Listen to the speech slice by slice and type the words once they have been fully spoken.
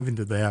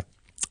Ravinder there.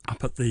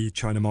 Up at the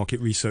China Market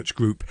Research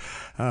Group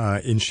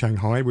in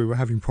Shanghai, we were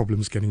having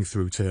problems getting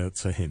through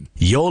to him.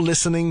 You're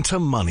listening to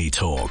Money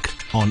Talk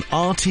on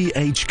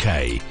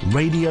RTHK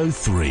Radio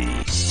 3.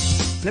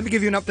 Let me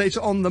give you an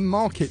update on the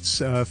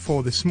markets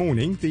for this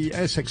morning. The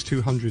ASX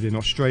 200 in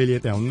Australia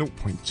down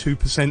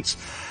 0.2%.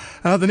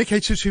 The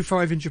Nikkei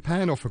 225 in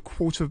Japan off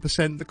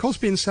 0.25%. The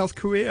Kospi in South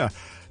Korea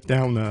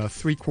down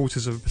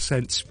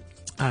 0.75%.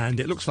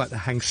 And it looks like the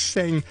Hang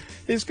Seng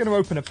is going to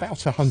open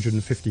about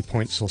 150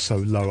 points or so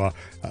lower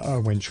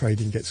when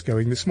trading gets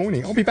going this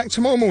morning. I'll be back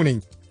tomorrow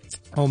morning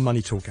on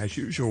Money Talk as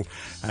usual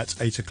at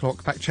 8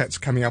 o'clock. Back chat's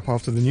coming up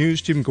after the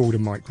news. Jim Gould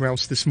and Mike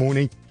Rouse this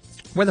morning.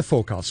 Weather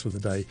forecast for the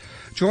day.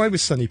 Dry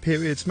with sunny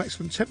periods.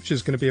 Maximum temperature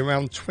is going to be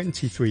around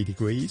 23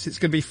 degrees. It's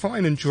going to be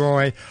fine and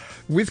dry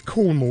with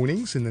cool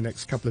mornings in the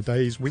next couple of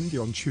days. Windy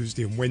on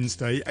Tuesday and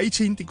Wednesday.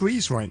 18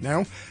 degrees right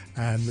now.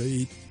 And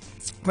the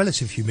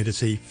relative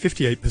humidity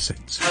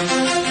 58%.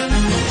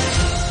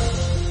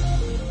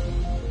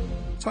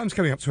 Time's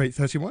coming up to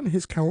 8:31.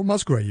 Here's Carol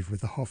Musgrave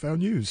with the half-hour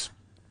news.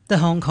 The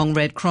Hong Kong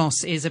Red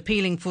Cross is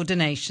appealing for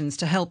donations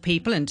to help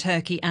people in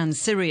Turkey and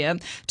Syria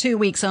 2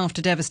 weeks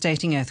after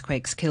devastating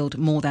earthquakes killed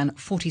more than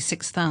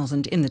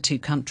 46,000 in the two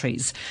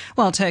countries.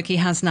 While Turkey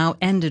has now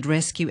ended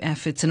rescue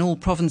efforts in all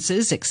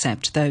provinces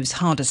except those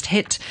hardest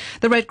hit,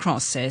 the Red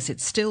Cross says it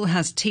still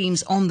has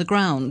teams on the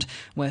ground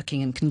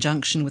working in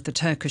conjunction with the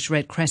Turkish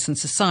Red Crescent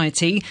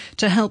Society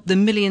to help the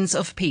millions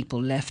of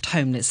people left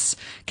homeless.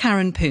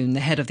 Karen Poon,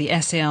 the head of the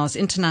SAR's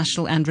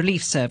International and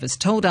Relief Service,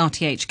 told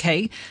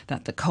RTHK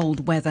that the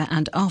cold weather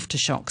and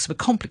aftershocks were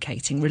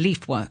complicating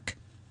relief work.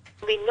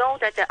 We know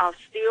that there are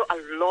still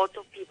a lot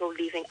of people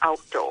living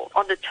outdoors.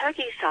 On the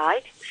Turkey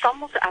side,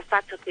 some of the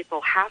affected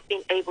people have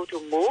been able to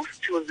move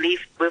to live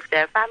with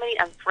their family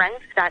and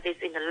friends that is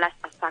in the less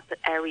affected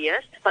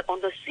areas. But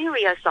on the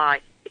Syria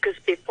side, because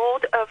before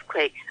the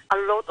earthquake, a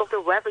lot of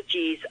the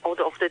refugees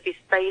or of the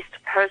displaced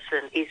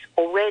person is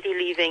already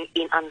living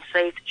in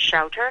unsafe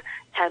shelter,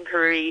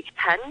 temporary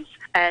tents,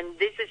 and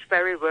this is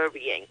very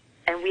worrying.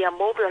 And we are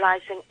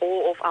mobilizing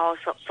all of our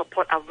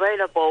support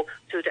available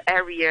to the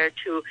area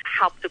to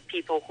help the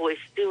people who are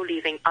still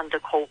living under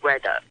cold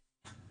weather.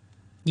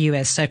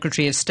 US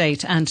Secretary of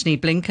State Antony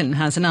Blinken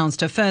has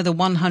announced a further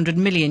 $100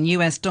 million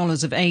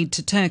of aid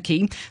to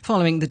Turkey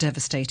following the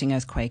devastating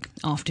earthquake.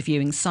 After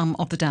viewing some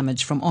of the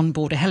damage from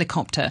onboard a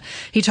helicopter,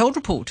 he told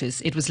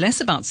reporters it was less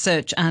about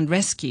search and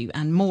rescue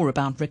and more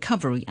about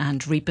recovery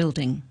and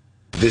rebuilding.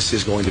 This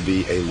is going to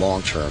be a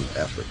long-term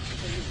effort.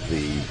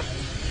 The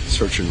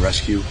search and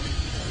rescue,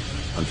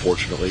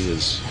 unfortunately,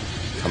 is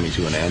coming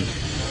to an end.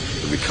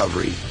 The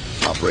recovery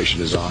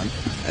operation is on,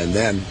 and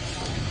then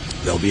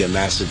there'll be a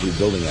massive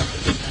rebuilding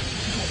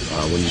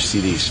effort. When you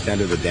see the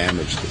extent of the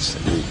damage,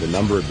 the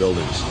number of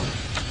buildings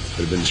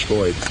that have been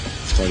destroyed,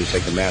 it's going to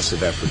take a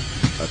massive effort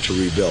to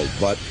rebuild.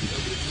 But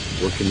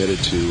we're committed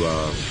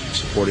to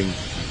supporting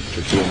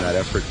Turkey in that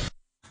effort.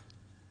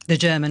 The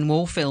German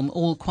war film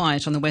All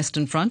Quiet on the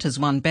Western Front has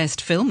won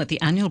Best Film at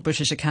the annual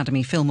British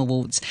Academy Film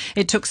Awards.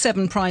 It took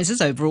 7 prizes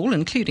overall,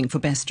 including for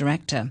Best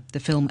Director. The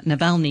film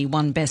Navalny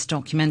won Best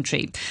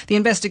Documentary. The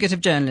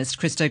investigative journalist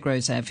Christo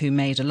Grozev, who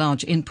made a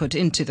large input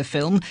into the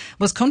film,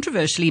 was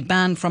controversially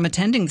banned from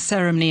attending the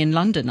ceremony in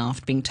London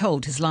after being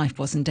told his life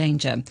was in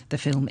danger. The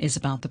film is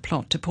about the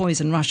plot to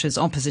poison Russia's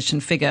opposition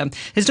figure.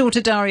 His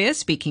daughter Daria,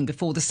 speaking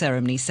before the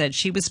ceremony, said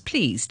she was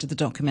pleased the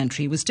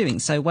documentary was doing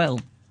so well.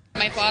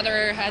 My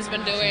father has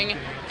been doing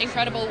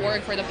incredible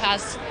work for the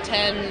past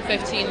 10,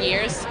 15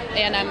 years,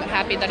 and I'm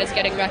happy that it's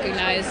getting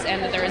recognized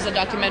and that there is a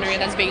documentary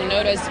that's being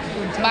noticed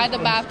by the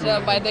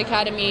BAFTA, by the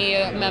Academy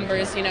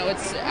members. You know,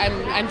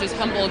 I'm just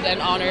humbled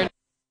and honored.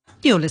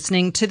 You're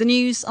listening to the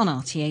news on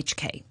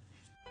RTHK.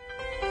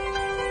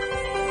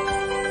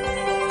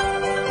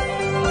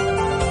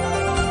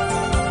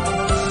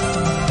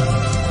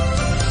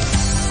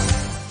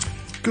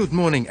 Good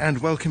morning and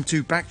welcome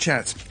to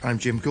Backchat. I'm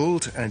Jim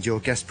Gould and your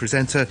guest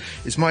presenter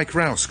is Mike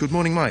Rouse. Good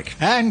morning, Mike.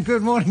 And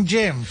good morning,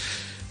 Jim.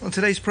 On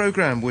today's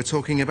programme, we're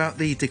talking about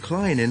the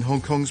decline in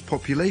Hong Kong's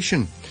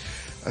population.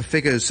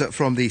 Figures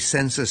from the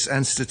Census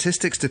and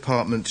Statistics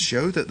Department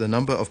show that the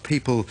number of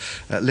people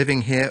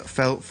living here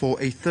fell for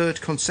a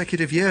third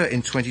consecutive year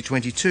in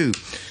 2022,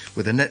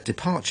 with a net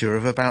departure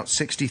of about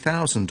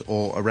 60,000,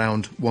 or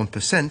around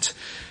 1%,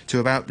 to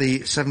about the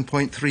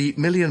 7.3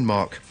 million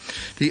mark.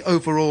 The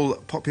overall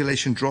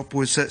population drop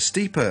was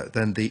steeper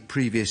than the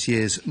previous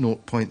year's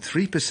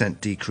 0.3%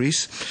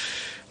 decrease.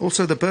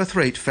 Also, the birth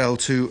rate fell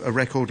to a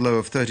record low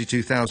of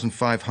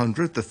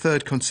 32,500, the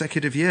third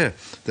consecutive year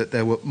that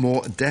there were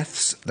more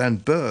deaths than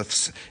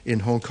births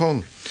in Hong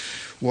Kong.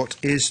 What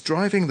is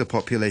driving the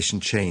population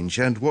change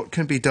and what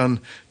can be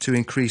done to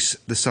increase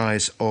the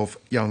size of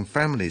young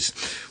families?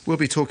 We'll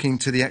be talking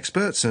to the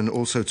experts and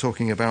also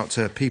talking about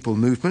people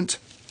movement,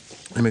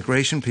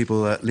 immigration,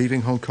 people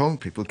leaving Hong Kong,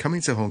 people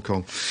coming to Hong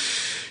Kong.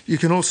 You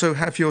can also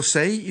have your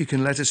say. You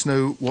can let us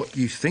know what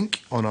you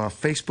think on our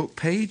Facebook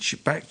page,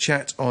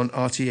 Backchat on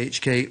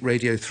RTHK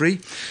Radio 3.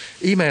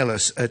 Email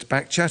us at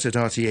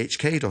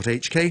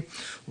backchat@rthk.hk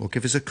or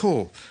give us a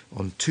call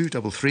on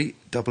 233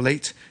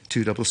 88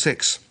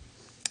 266.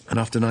 And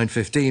after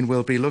 9:15,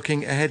 we'll be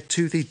looking ahead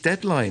to the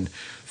deadline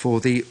for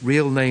the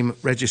real name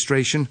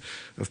registration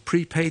of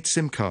prepaid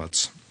SIM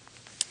cards.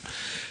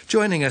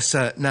 Joining us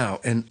now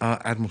in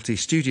our Admiralty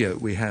studio,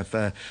 we have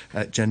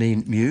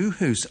Janine Mew,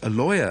 who's a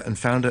lawyer and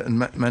founder and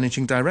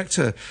managing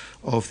director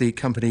of the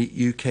company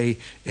UK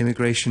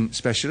Immigration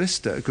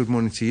Specialist. Good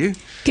morning to you.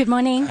 Good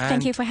morning.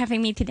 Thank you for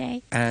having me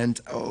today. And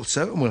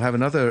also, we'll have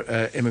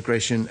another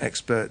immigration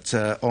expert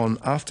on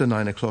after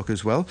 9 o'clock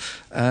as well.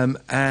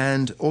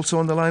 And also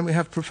on the line, we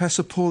have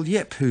Professor Paul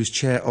Yip, who's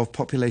Chair of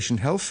Population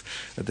Health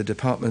at the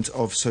Department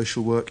of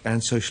Social Work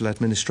and Social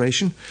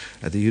Administration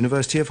at the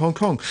University of Hong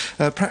Kong.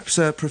 Perhaps,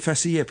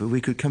 Professor Yip,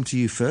 we could come to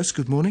you first.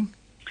 Good morning.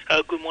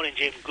 Good morning,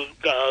 Jim. Good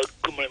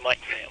morning, Mike.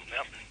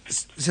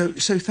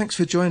 So thanks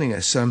for joining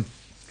us.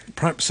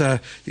 Perhaps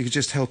you could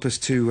just help us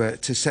to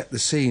set the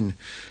scene,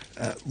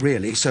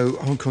 really. So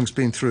Hong Kong's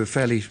been through a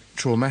fairly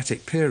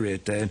traumatic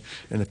period in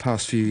the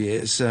past few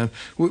years.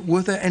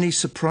 Were there any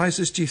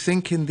surprises, do you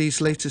think, in these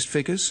latest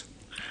figures?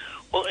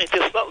 Well, it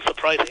is not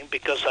surprising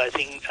because I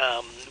think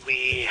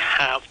we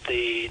have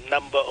the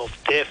number of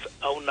deaths,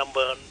 our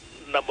number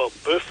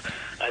of births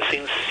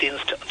since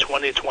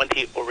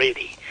 2020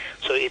 already.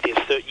 So it is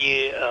third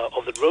year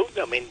of the road.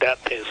 I mean, that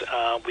is,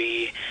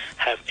 we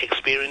have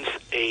experienced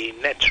a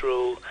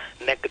natural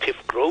negative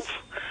growth.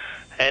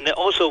 And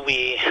also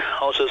we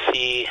also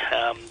see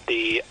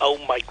the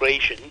out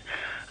migration,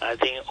 I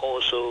think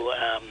also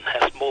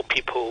has more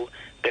people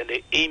than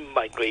the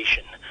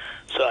in-migration.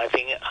 So I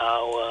think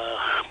our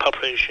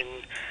population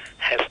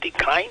has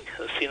declined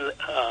since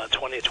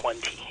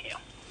 2020. Yeah.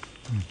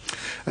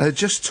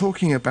 Just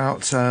talking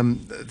about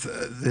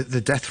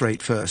the death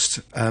rate first.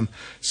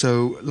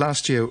 So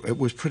last year it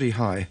was pretty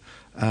high.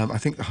 I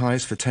think the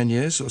highest for 10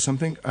 years or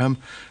something.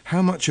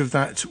 How much of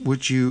that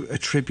would you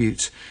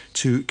attribute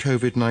to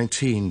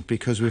COVID-19?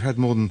 Because we've had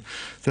more than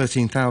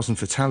 13,000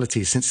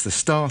 fatalities since the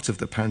start of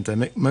the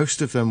pandemic.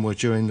 Most of them were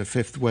during the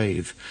fifth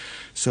wave.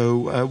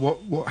 So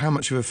how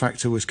much of a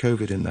factor was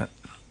COVID in that?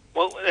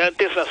 Well,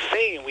 there's a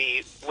saying,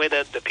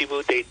 whether the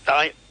people, they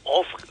die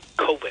of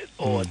COVID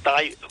or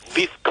die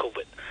with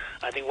COVID.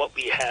 I think what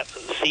we have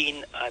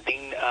seen, I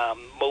think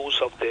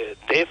most of the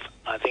death,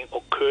 I think,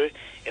 occur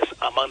is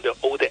among the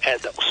older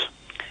adults.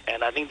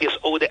 And I think these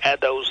older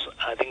adults,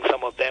 I think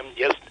some of them,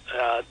 yes,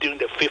 during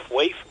the fifth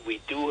wave, we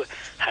do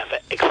have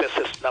an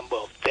excessive number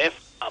of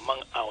deaths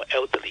among our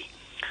elderly.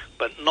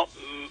 But not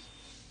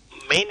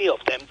many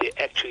of them, they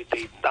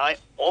die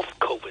of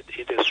COVID.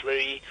 It is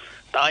really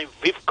die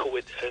with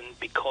COVID, and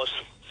because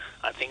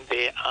I think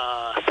there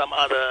are some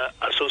other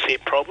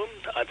associated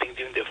problems. I think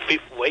during the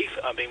fifth wave,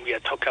 I mean, we are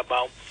talking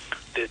about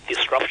the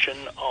disruption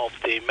of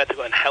the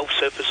medical and health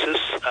services,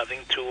 I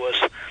think,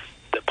 towards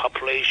the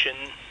population.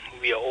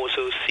 We are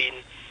also seeing,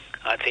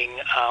 I think,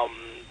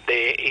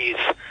 there is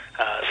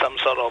some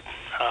sort of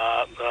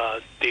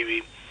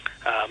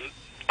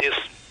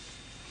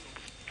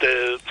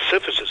the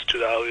services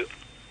to our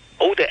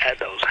older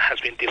adults has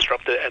been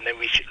disrupted, and then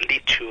which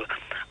lead to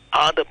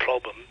other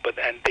problems,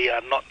 and they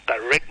are not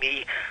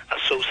directly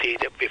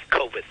associated with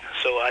COVID.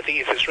 So I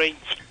think it's very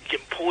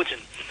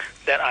important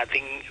that I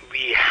think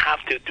we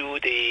have to do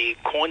the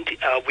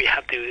we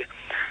have to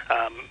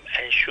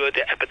ensure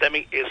the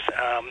epidemic is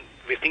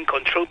within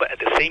control, but at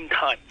the same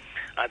time,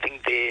 I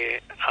think there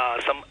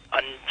are some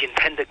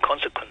unintended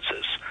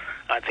consequences,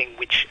 I think,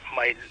 which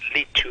might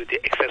lead to the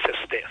excessive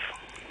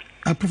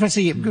death. Professor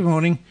Yip, good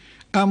morning.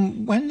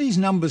 When these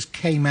numbers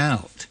came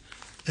out,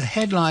 the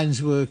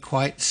headlines were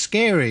quite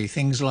scary,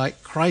 things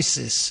like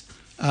crisis.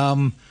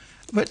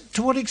 But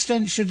to what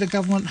extent should the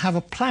government have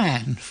a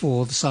plan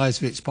for the size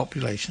of its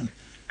population?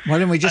 Why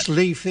don't we just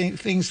leave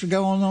things to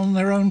go on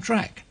their own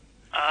track?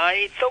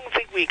 I don't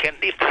think we can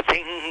leave the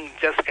thing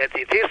just as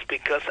it is,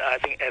 because I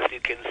think, as you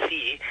can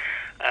see,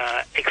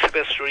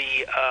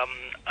 especially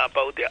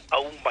about the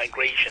out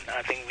migration,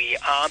 I think we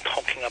are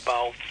talking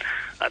about,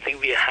 I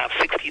think we have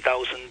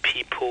 60,000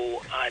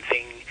 people, I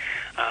think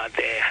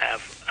they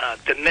have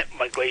the net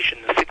migration,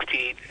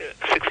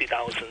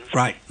 60,000.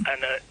 Right.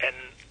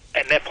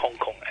 And left Hong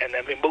Kong. And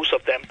I mean, most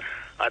of them,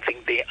 I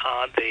think they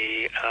are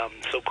the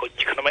so-called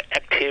economic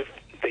active,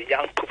 the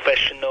young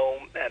professional,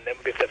 and then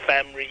with the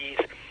families.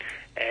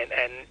 And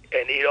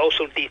it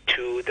also leads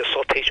to the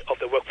shortage of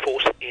the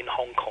workforce in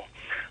Hong Kong.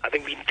 I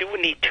think we do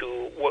need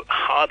to work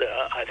harder,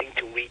 I think,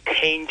 to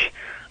retain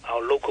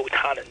our local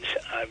talents.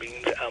 I mean,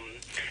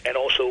 and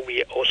also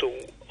we also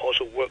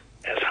work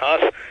as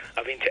hard,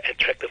 I think, to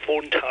attract the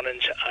foreign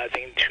talents, I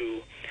think,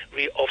 to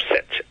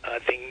re-offset, I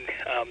think,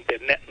 the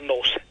net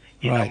loss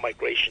in our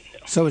migration.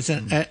 So it's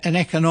an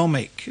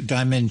economic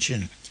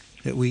dimension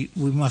that we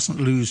mustn't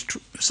lose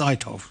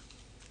sight of.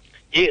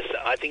 Yes,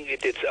 I think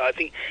it is. I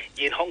think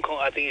in Hong Kong,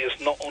 I think it's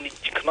not only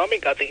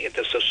economic, I think it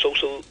is a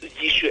social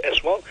issue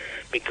as well,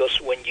 because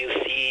when you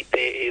see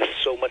there is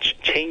so much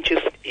changes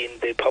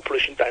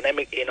population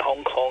dynamic in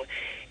Hong Kong,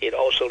 it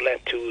also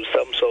led to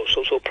some sort of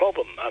social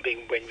problem. I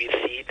think when we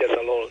see there's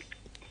a lot of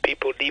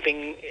people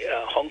leaving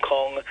Hong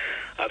Kong,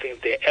 I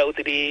think they're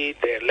elderly,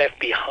 they're left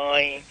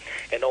behind,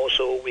 and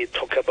also we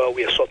talk about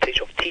we have shortage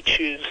of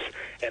teachers,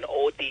 and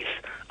all these,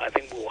 I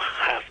think, will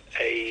have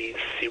a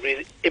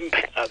serious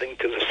impact, I think,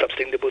 to the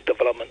sustainable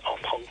development of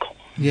Hong Kong.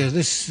 Yeah,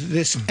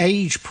 this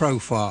age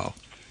profile,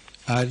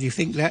 do you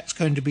think that's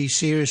going to be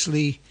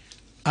seriously...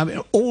 I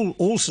mean,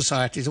 all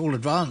societies, all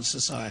advanced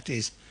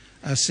societies,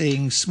 are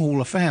seeing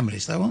smaller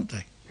families, though, aren't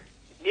they?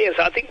 Yes,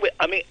 I think,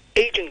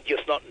 aging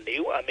is not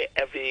new. I mean,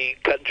 every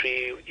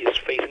country is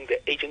facing the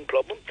aging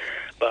problem.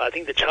 But I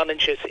think the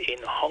challenges in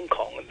Hong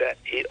Kong that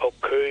it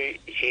occurred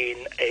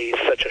in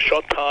such a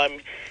short time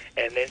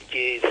and then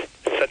is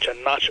such a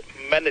large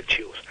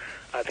magnitude.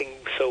 I think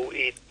so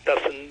it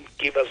doesn't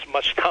give us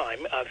much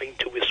time, I think,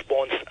 to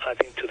respond, I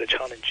think, to the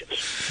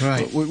challenges.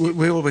 Right.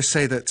 We always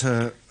say that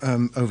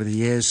over the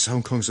years,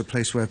 Hong Kong's a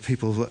place where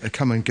people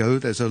come and go.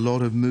 There's a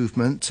lot of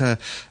movement.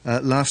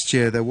 Last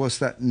year, there was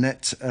that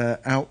net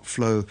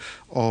outflow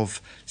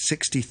of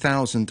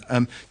 60,000.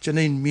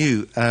 Janine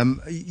Mew,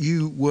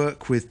 you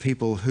work with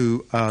people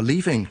who are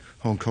leaving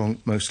Hong Kong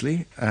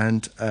mostly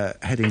and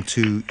heading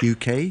to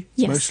UK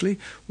mostly.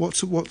 What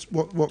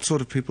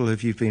sort of people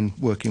have you been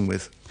working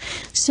with?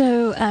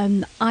 So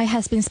I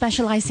have been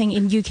specializing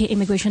in UK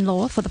immigration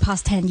law for the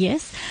past 10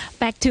 years.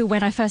 Back to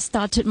when I first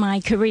started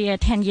my career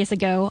 10 years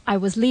ago, I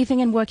was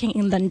living and working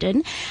in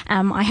London.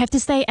 I have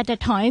to say at that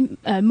time,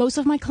 most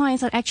of my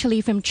clients are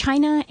actually from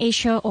China,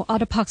 Asia, or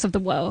other parts of the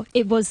world.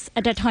 It was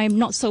at that time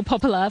not so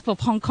popular for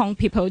Hong Kong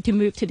people to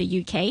move to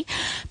the UK.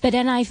 But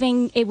then I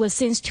think it was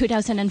since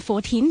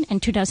 2014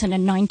 and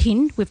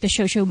 2019 with the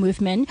social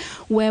movement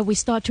where we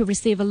start to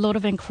receive a lot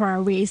of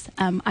inquiries,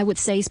 I would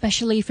say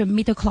especially from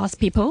middle class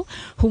people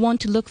who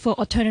want to look for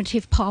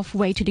alternative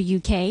pathway to the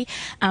UK,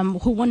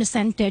 who want to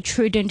send their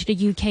children to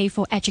the UK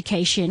for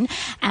education.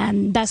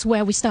 And that's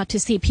where we start to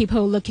see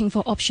people looking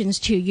for options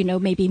to,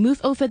 maybe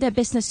move over their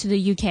business to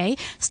the UK,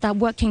 start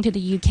working to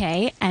the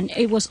UK. And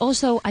it was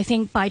also, I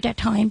think, by that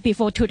time,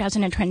 before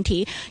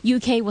 2020,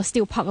 UK was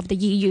still part of the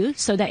EU,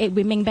 so that it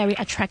remained very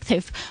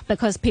attractive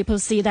because people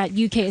see that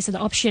UK is an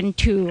option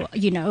to,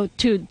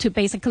 to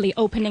basically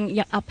opening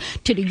up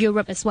to the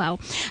Europe as well.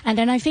 And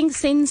then I think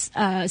since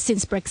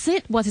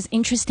Brexit, what is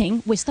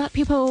interesting, we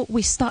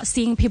start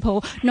seeing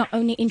people not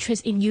only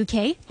interested in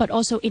UK, but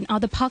also in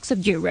other parts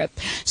of Europe.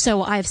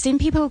 So I've seen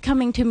people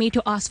coming to me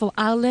to ask for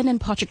Ireland and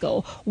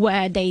Portugal,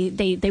 where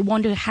they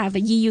want to have a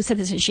EU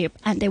citizenship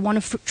and they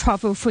want to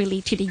travel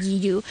freely to the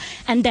EU.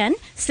 And then,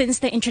 since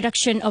the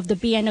introduction of the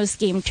BNO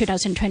scheme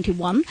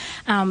 2021,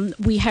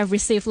 we have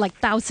received like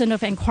thousands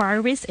of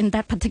inquiries in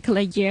that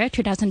particular year,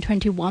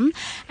 2021.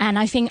 And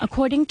I think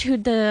according to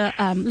the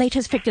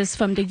latest figures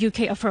from the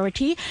UK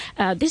authority,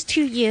 these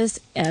 2 years,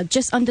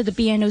 just under the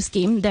BNO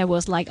scheme, there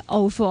was like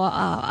over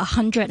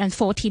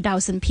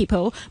 140,000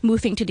 people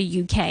moving to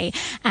the UK.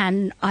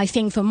 And I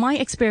think from my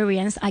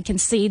experience, I can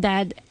see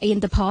that in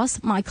the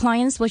past, my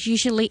clients was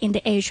usually in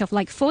the age of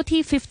like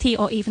 40, 50,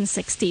 or even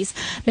 60s.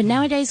 But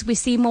nowadays, we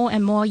see more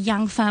and more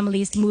young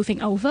families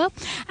moving over.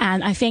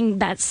 And I think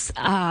that's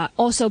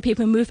also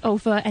people move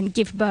over and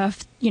give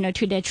birth,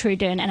 to their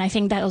children. And I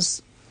think that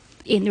was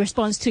in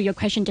response to your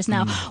question just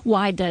now,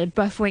 why the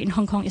birth rate in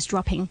Hong Kong is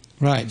dropping.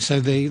 Right, so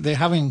they're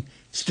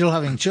still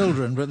having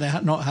children, but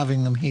they're not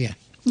having them here.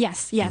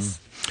 Yes.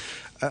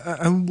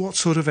 And what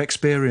sort of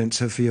experience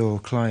have your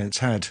clients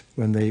had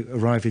when they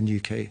arrive in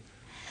UK?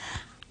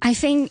 I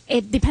think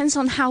it depends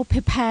on how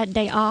prepared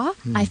they are.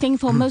 I think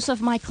for most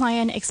of my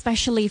clients,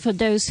 especially for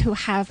those who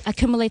have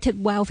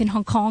accumulated wealth in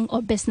Hong Kong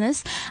or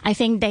business, I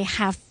think they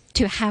have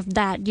to have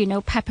that,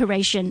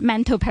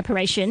 mental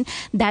preparation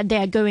that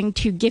they're going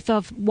to give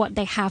up what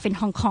they have in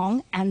Hong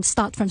Kong and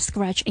start from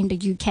scratch in the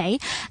UK.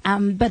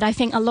 But I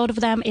think a lot of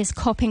them is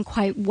coping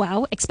quite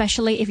well,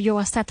 especially if you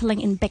are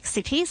settling in big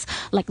cities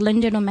like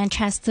London or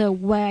Manchester,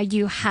 where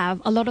you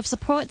have a lot of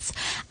supports,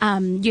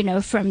 from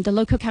the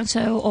local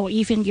council, or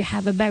even you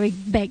have a very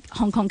big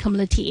Hong Kong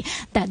community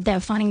that they're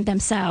finding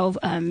themselves,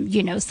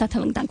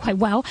 settling down quite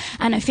well.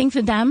 And I think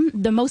for them,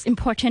 the most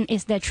important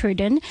is their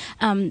children.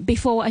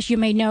 Before, as you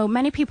may know,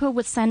 many people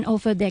would send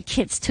over their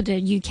kids to the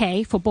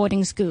UK for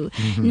boarding school.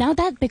 Now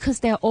that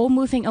because they're all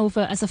moving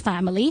over as a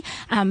family,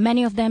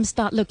 many of them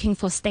start looking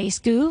for stay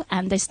school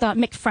and they start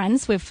make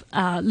friends with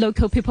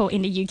local people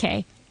in the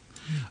UK.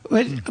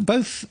 Well,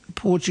 both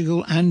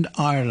Portugal and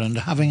Ireland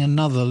are having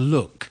another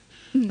look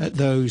at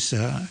those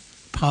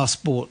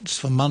passports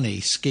for money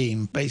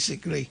scheme,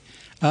 basically.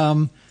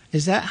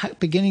 Is that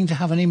beginning to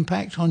have an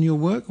impact on your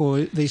work, or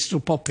are they still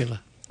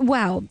popular?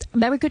 Well,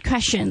 very good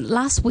question.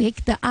 Last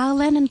week, the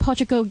Ireland and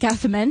Portugal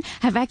government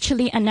have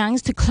actually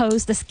announced to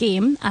close the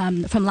scheme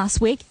from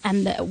last week,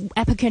 and the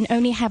applicant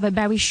only have a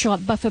very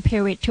short buffer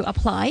period to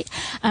apply.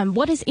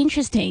 What is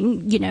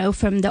interesting,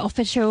 from the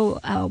official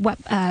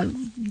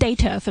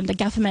data from the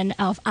government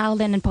of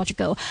Ireland and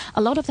Portugal,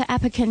 a lot of the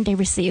applicant they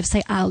receive,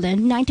 say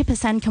Ireland,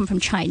 90% come from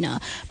China.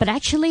 But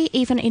actually,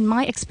 even in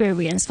my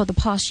experience for the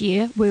past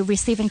year, we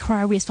receive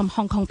inquiries from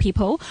Hong Kong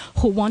people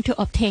who want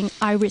to obtain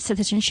Irish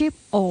citizenship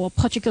or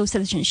Portugal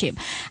citizenship.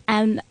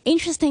 And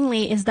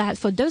interestingly is that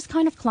for those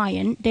kind of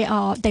clients,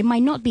 they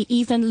might not be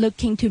even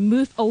looking to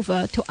move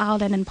over to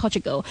Ireland and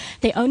Portugal.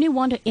 They only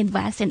want to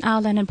invest in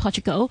Ireland and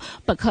Portugal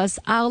because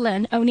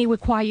Ireland only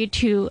require you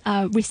to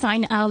reside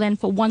in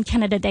Ireland for 1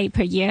 Canada Day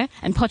per year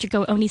and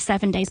Portugal only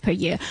 7 days per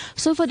year.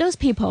 So for those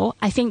people,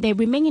 I think they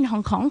remain in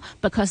Hong Kong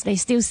because they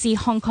still see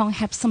Hong Kong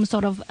have some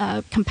sort of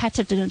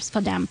competitiveness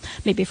for them,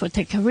 maybe for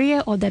their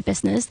career or their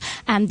business,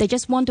 and they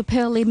just want to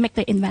purely make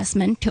the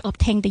investment to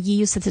obtain the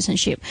EU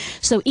citizenship.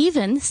 So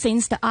even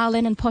since the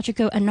Ireland and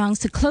Portugal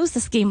announced to close the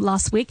scheme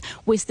last week,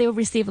 we still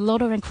receive a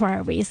lot of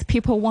inquiries,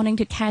 people wanting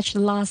to catch the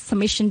last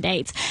submission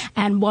date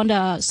and want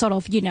to sort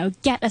of,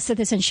 get a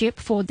citizenship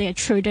for their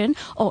children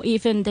or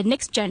even the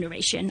next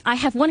generation. I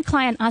have one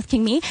client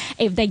asking me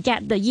if they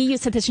get the EU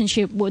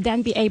citizenship, will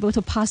then be able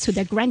to pass to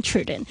their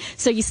grandchildren.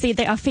 So you see,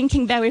 they are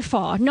thinking very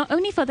far, not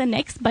only for the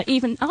next, but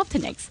even after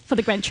next for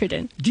the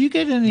grandchildren. Do you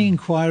get any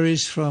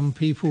inquiries from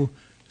people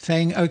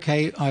saying,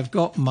 okay, I've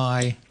got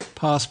my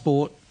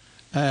passport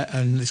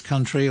in this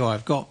country, or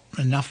I've got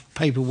enough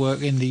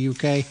paperwork in the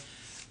UK,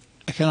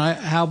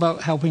 how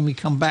about helping me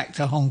come back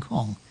to Hong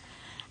Kong?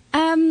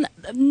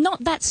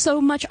 Not that so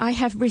much I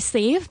have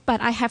received, but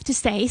I have to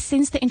say,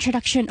 since the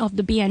introduction of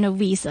the BNO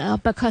visa,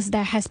 because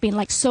there has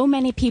been so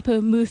many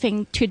people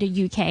moving to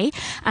the UK,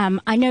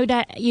 I know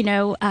that,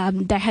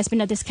 there has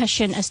been a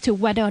discussion as to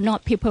whether or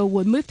not people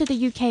would move to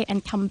the UK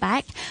and come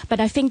back.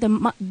 But I think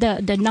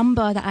the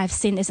number that I've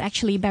seen is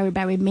actually very,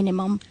 very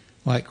minimum.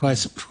 Right, quite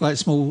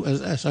small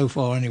so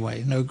far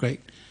anyway. No great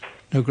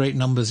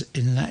numbers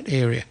in that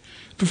area.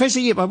 Professor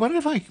Yip, I wonder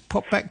if I could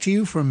pop back to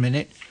you for a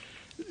minute.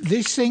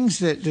 These things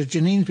that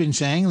Janine's been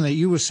saying and that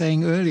you were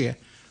saying earlier,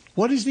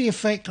 what is the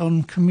effect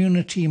on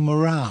community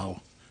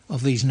morale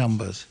of these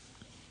numbers?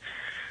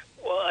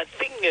 Well, I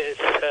think it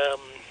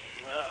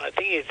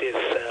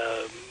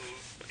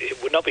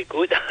would not be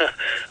good.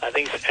 I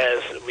think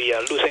as we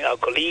are losing our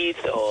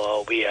colleagues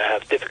or we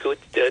have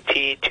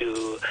difficulty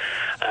to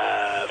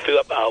fill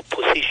up our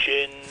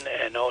position,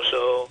 and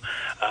also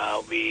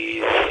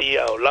we see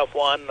our loved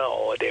one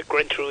or their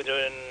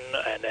grandchildren,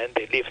 and then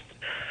they live.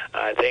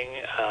 I think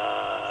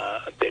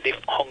they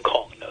live Hong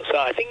Kong. So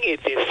I think it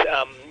is.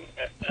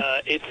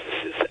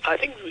 I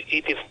think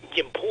it is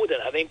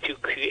important. I think to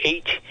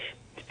create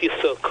this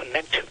sort of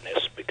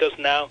connectiveness, because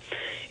now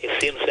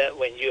it seems that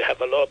when you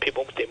have a lot of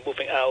people they're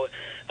moving out,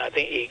 I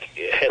think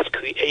it has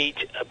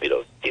created a bit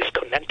of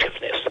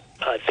disconnectiveness.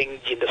 I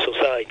think in the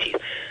society,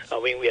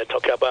 when we are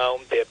talking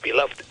about their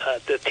beloved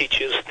the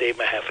teachers, they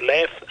may have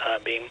left.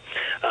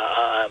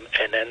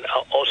 And then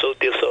also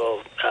this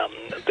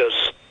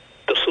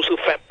the social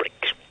fabric,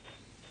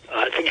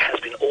 I think, has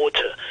been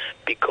altered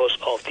because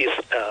of this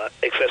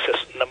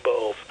excessive number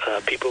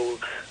of people,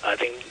 I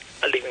think,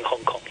 living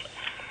Hong Kong.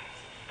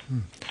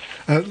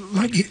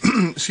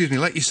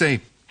 Like you say,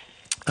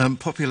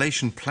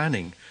 population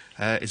planning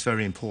is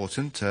very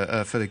important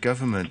for the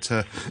government.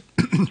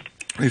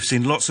 We've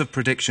seen lots of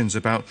predictions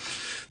about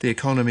the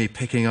economy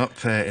picking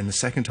up in the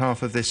second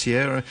half of this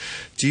year.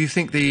 Do you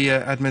think the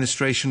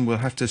administration will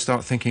have to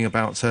start thinking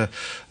about a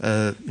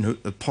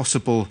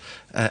possible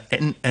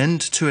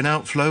end to an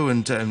outflow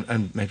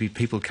and maybe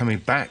people coming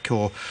back?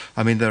 Or,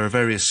 I mean, there are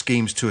various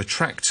schemes to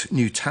attract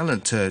new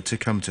talent to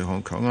come to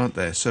Hong Kong, aren't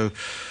there? So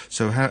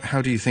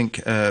how do you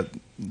think the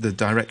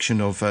direction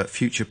of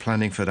future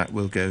planning for that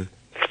will go?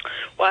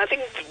 Well, I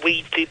think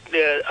we did.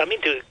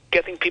 To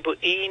getting people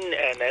in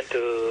and then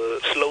to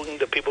slowing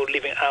the people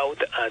living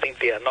out, I think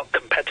they are not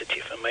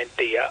competitive. I mean,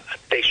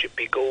 they should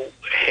be go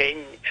hand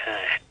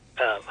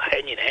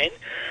in hand.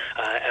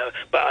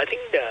 But I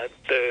think that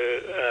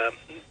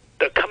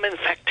the common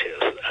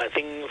factors, I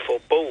think, for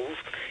both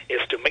is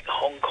to make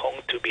Hong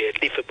Kong to be a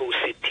livable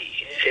city.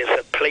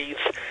 It's a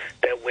place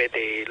that where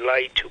they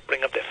like to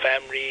bring up their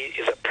family.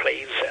 It's a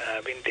place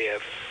they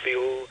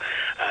feel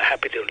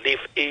happy to live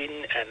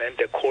in, and then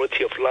the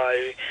quality of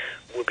life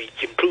will be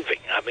improving.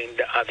 I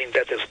think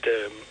that is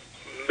the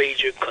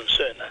major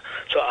concern.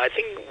 So I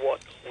think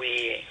what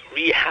we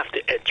really have to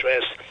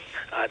address,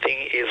 I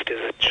think, is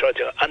to try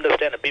to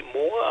understand a bit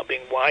more.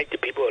 Why the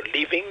people are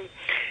leaving,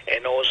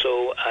 and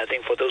also I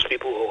think for those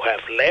people who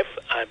have left,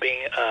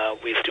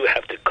 we still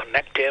have to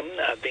connect them.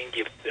 I think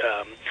if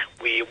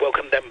we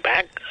welcome them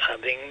back, I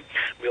think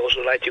we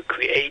also like to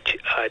create,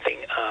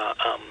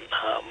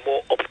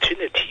 more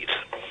opportunities.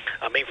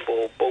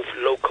 For both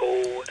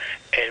local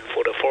and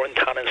for the foreign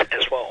talents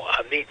as well.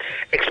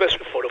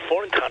 Especially for the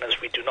foreign talents,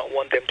 we do not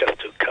want them just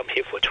to come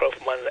here for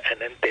 12 months and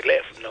then they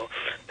left.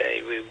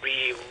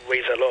 We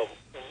raise a lot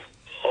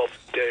of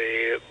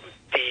the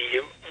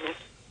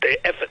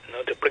the effort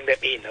to bring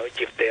them in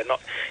if they're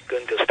not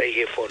going to stay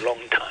here for a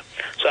long time.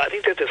 So I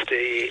think that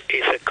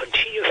is a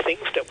continuous thing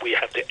that we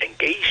have to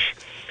engage.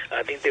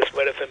 I think there's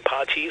relevant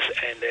parties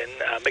and then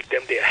make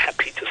them they're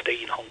happy to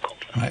stay in Hong Kong.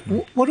 Right.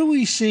 What are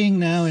we seeing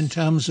now in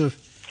terms of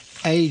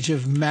age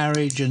of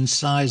marriage and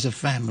size of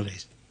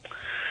families?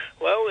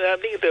 Well, I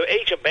think the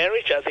age of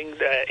marriage, I think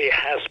that it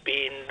has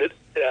been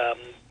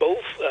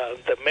both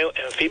the male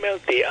and female,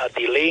 they are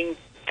delaying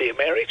their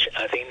marriage.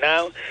 I think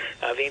now,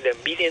 the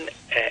median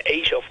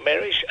age of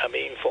marriage,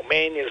 for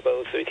men is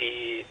about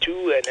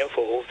 32, and then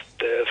for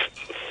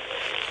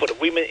the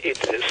women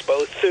it's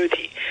about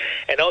 30.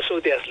 And also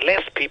there's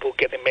less people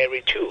getting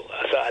married too.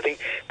 So I think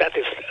that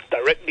is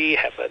directly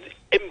have an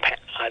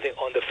impact,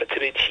 on the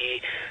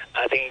fertility,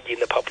 in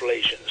the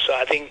population. So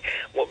I think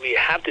what we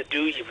have to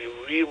do, if we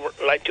really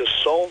like to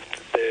solve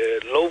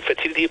the low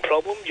fertility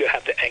problem, you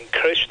have to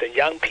encourage the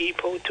young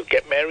people to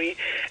get married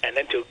and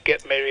then to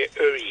get married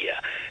earlier.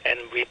 And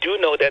we do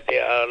know that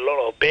there are a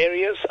lot of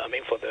barriers,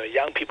 for the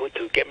young people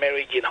to get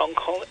married in Hong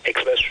Kong,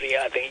 especially,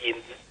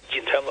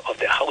 in terms of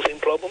the housing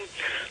problem.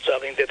 So I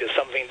think that is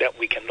something that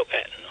we can look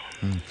at.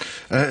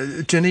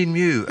 Janine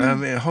Mew,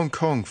 Hong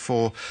Kong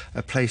for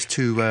a place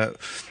to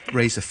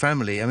raise a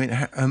family.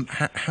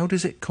 How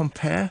does it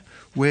compare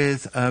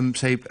with,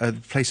 say,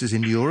 places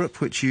in Europe,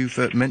 which you've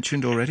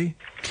mentioned already?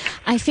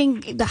 I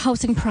think the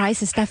housing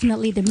price is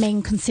definitely the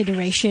main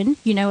consideration.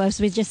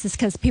 As we just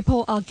discussed,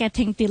 people are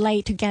getting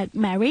delayed to get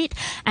married.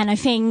 And I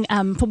think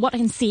from what I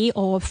can see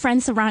or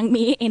friends around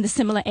me in the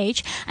similar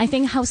age, I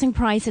think housing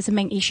price is a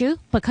main issue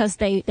because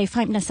they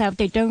find themselves,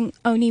 they don't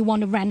only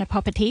want to rent a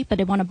property, but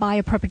they want to buy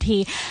a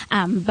property.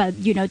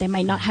 But, they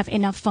may not have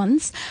enough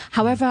funds.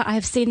 However, I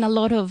have seen a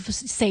lot of,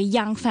 say,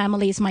 young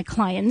families, my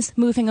clients,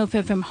 moving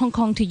over from Hong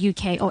Kong to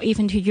UK or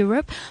even to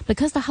Europe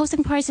because the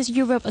housing prices in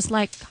Europe is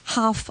like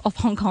half of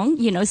Hong Kong.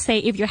 Say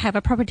if you have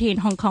a property in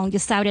Hong Kong, you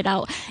sell it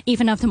out,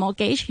 even after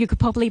mortgage, you could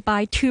probably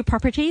buy 2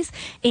 properties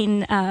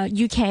in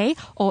UK,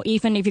 or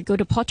even if you go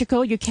to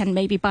Portugal, you can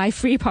maybe buy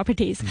 3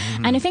 properties.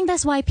 Mm-hmm. And I think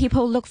that's why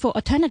people look for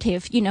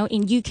alternative, in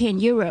UK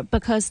and Europe,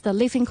 because the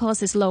living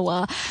cost is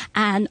lower.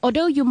 And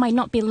although you might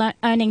not be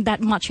earning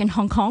that much in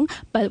Hong Kong,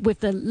 but with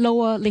the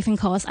lower living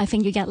cost, I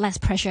think you get less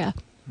pressure.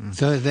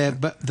 So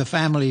the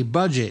family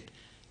budget,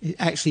 it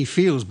actually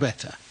feels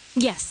better.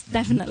 Yes,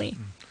 definitely.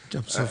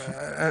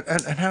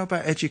 And how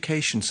about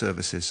education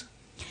services?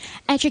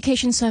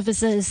 Education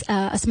services,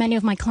 as many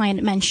of my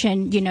clients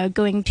mentioned,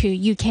 going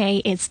to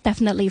UK is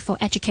definitely for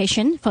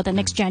education for the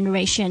next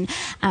generation.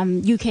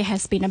 UK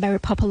has been a very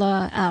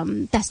popular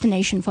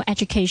destination for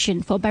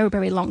education for a very,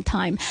 very long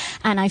time.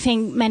 And I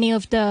think many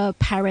of the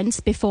parents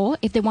before,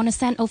 if they want to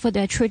send over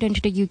their children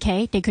to the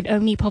UK, they could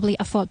only probably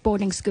afford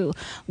boarding school,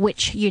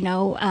 which,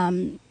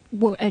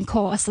 will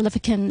incur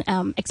significant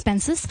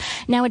expenses.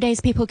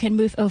 Nowadays, people can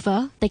move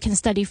over. They can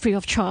study free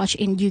of charge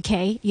in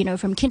UK,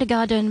 from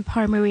kindergarten,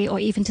 primary, or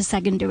even to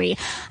secondary.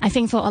 I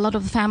think for a lot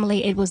of the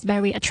family, it was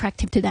very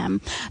attractive to them.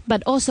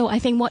 But also, I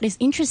think what is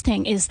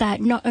interesting is that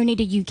not only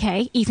the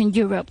UK, even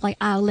Europe, like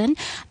Ireland.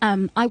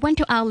 I went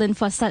to Ireland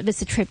for a site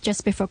visit trip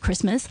just before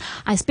Christmas.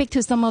 I speak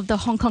to some of the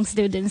Hong Kong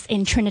students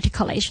in Trinity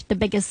College, the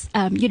biggest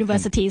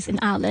universities in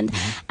Ireland.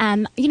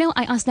 And,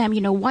 I asked them,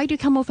 why do you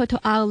come over to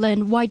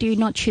Ireland? Why do you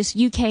not choose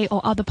UK or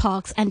other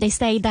parts? And they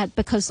say that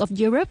because of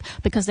Europe,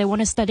 because they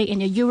want to study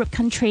in a Europe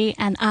country,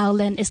 and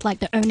Ireland is like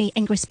the only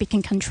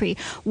English-speaking country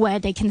where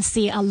they can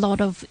see a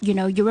lot of,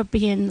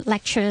 European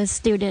lecturers,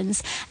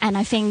 students. And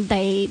I think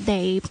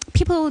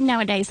people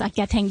nowadays are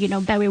getting,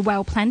 very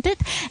well planted.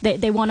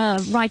 They want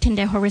to widen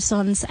their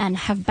horizons and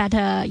have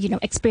better,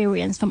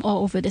 experience from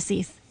all over the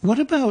seas. What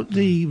about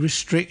the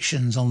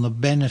restrictions on the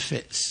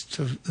benefits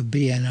to the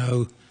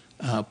BNO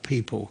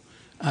people?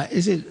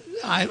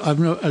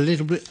 I'm a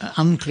little bit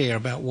unclear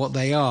about what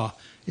they are.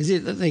 Is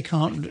it that they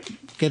can't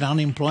get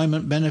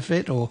unemployment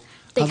benefit or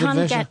they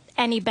can't get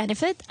any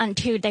benefit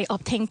until they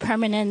obtain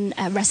permanent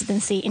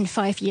residency in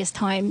 5 years'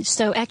 time.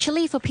 So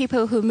actually, for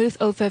people who move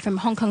over from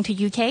Hong Kong to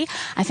UK,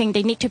 I think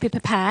they need to be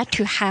prepared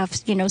to have,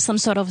 some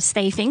sort of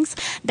savings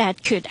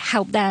that could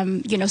help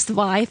them,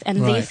 survive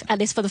and live at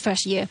least for the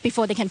first year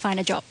before they can find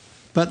a job.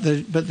 But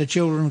the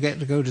children get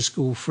to go to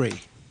school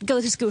free. Go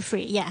to school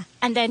free, yeah.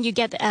 And then you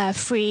get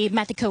free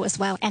medical as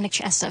well,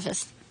 NHS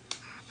service.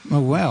 Oh,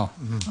 well,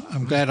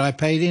 I'm glad I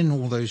paid in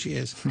all those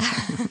years.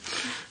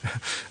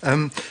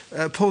 Paul,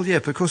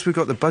 of course we've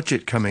got the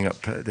budget coming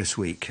up this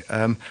week.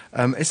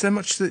 Is there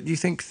much that you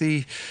think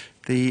the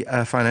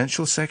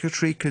Financial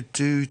Secretary could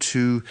do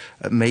to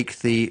make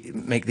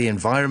the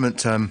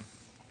environment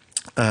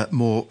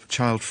more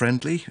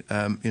child-friendly,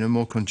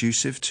 more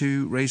conducive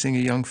to raising a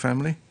young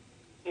family?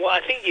 Well,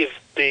 I think if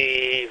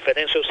the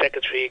Financial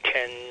Secretary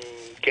can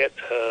get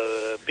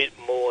a bit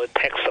more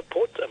tax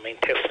support,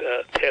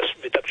 tax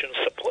reduction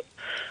support,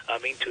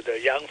 to the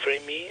young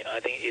family, I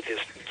think it is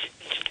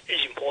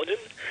important.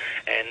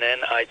 And then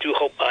I do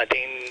hope,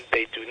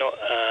 they do not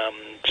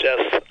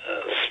just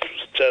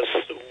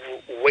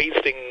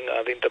wasting,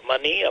 the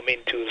money,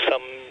 to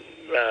some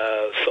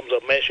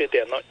of measure they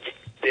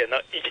are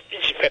not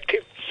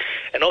effective.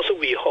 And also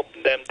we hope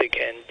they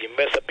can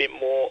invest a bit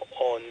more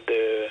on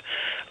the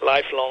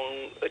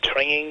lifelong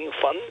training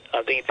fund.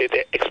 I think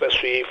that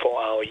especially for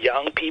our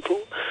young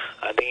people,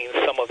 I think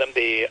some of them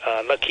they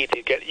are lucky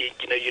to get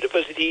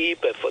university,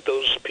 but for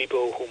those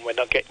people who might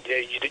not get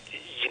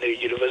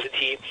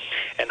university,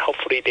 and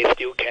hopefully they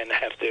still can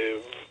have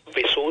the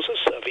resources,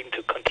 I think,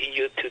 to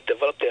continue to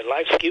develop their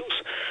life skills,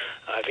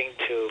 I think,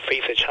 to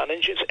face the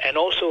challenges. And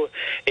also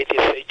it is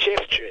a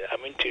gesture, I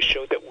mean, to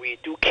show that we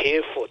do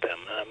care for them.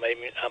 I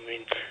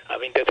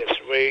mean that is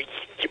very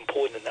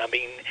important. I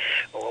mean,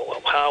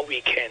 how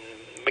we can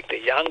make the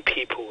young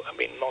people, I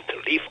mean, not to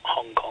leave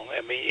Hong Kong.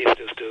 I mean, it's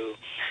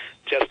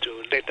just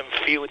to let them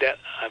feel that,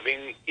 I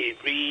mean, it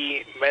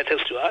really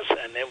matters to us,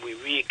 and then we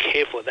really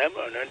care for them,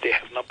 and then they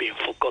have not been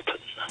forgotten.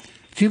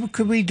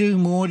 Could we do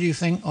more, do you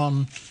think,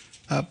 on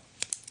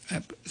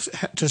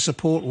to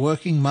support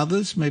working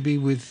mothers, maybe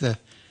with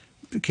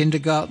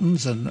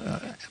kindergartens and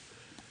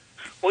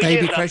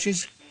baby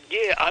creches?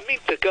 Yeah, I mean,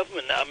 the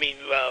government,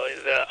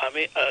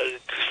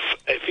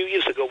 a few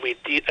years ago we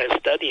did a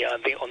study, I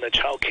think, on the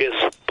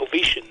childcare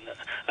provision.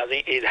 I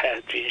think it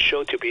has been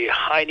shown to be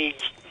highly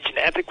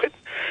inadequate,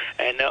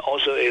 and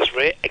also is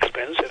very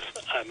expensive.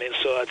 I mean,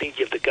 so I think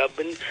if the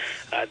government,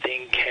 I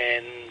think,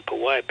 can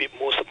provide a bit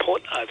more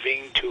support, I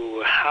think,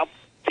 to help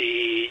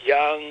the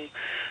young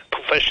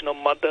professional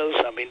mothers,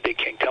 I mean, they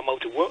can come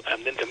out to work,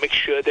 and then to make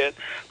sure that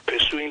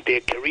pursuing their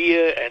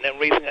career and then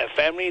raising a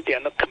family, they are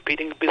not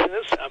competing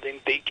business. I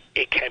think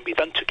it can be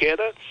done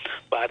together,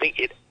 but I think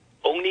it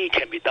only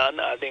can be done,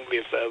 I think,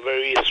 with a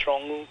very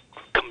strong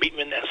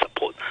commitment and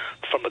support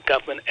from the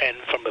government and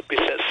from the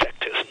business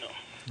sectors.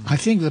 I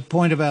think the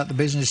point about the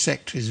business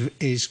sector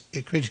is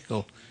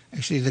critical.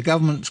 Actually, the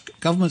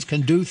governments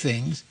can do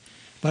things,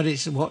 but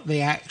it's what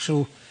the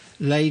actual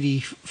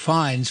lady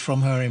finds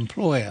from her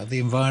employer, the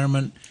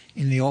environment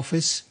in the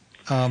office,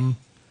 and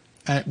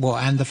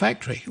the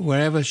factory,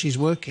 wherever she's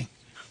working.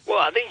 Well,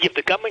 I think if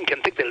the government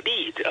can take the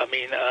lead, I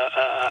mean,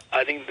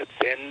 I think that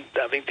then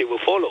I think they will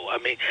follow. I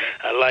mean,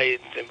 like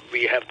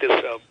we have this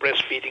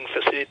breastfeeding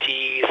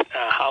facilities,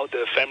 how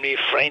the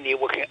family-friendly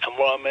working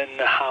environment,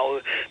 how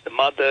the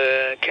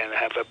mother can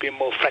have a bit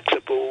more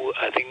flexible,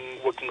 I think,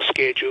 working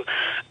schedule,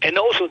 and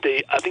also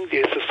I think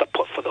there's a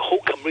support for the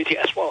whole community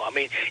as well. I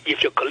mean,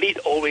 if your colleague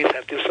always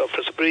have this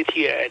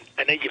flexibility, and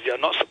then if you're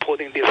not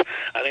supporting this,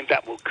 I think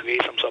that will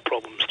create some sort of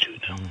problems too.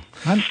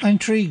 I'm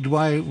intrigued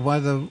why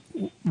the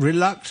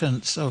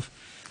reluctance of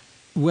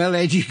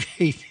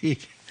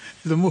well-educated,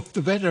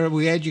 the better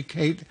we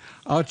educate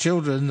our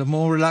children, the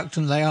more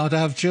reluctant they are to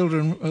have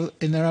children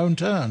in their own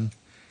turn.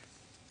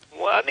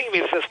 Well, I think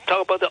we just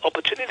talk about the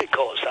opportunity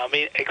cost. I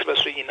mean,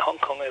 especially in Hong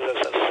Kong,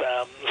 it's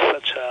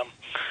such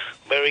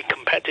very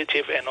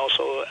competitive and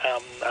also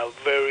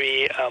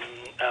very,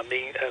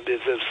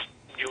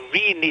 you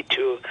really need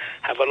to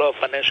have a lot of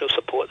financial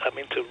support, I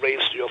mean, to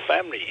raise your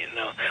family, you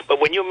know. But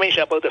when you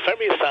mention about the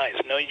family size,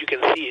 you know, you can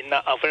see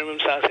now our family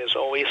size is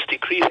always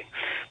decreasing.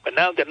 But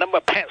now the number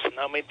of pets,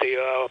 I mean,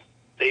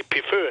 they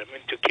prefer, I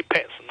mean, to keep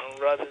pets, you know,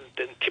 rather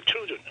than keep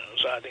children. You know?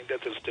 So I think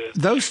that is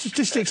Those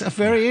statistics are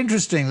very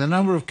interesting. The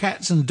number of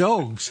cats and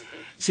dogs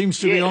seems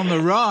to be on the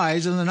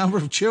rise, and the number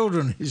of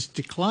children is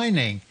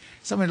declining.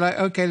 Something like,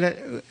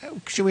 okay,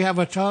 should we have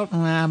a child?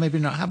 Nah, maybe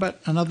not. How about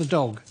another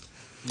dog?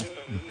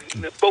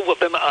 Both of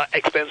them are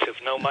expensive,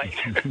 no, Mike.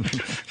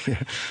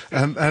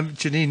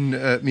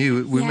 Janine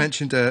Mew, we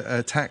mentioned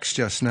tax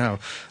just now.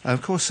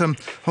 Of course,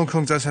 Hong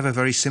Kong does have a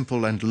very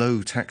simple and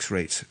low tax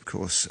rate, of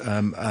course,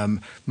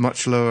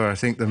 much lower, I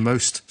think, than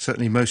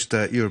certainly most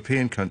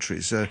European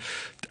countries.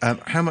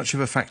 How much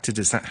of a factor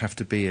does that have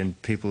to be in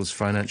people's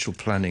financial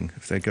planning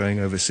if they're going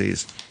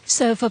overseas?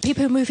 So for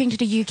people moving to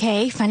the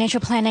UK, financial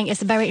planning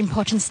is a very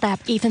important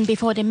step even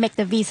before they make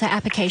the visa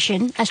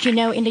application. As you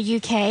know, in the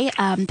UK,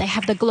 they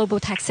have the global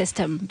tax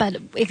system. But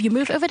if you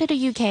move over to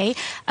the UK,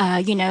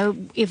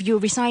 if you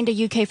reside in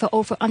the UK for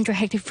over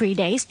 183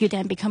 days, you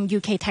then become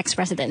UK tax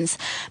residents.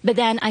 But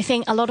then I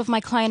think a lot of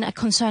my clients are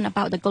concerned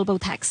about the global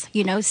tax.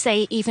 You know,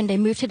 say even they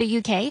move to the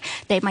UK,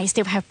 they might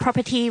still have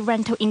property,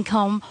 rental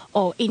income,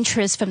 or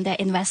interest from their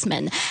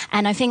investment.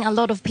 And I think a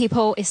lot of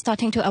people is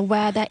starting to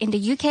aware that in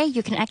the UK,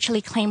 you can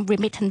actually claim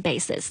remittance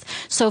basis.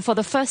 So for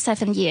the first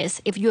 7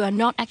 years, if you are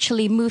not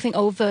actually moving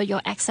over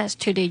your access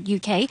to the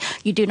UK,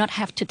 you do not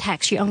have to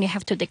tax, you only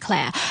have to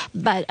declare.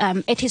 But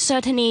it is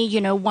certainly,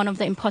 one of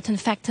the important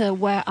factors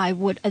where I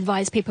would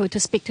advise people to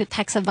speak to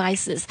tax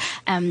advisors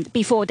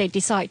before they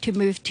decide to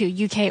move to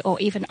UK or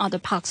even other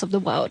parts of the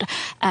world.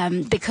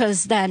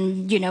 Because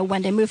then,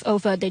 when they move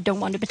over, they don't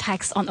want to be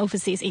taxed on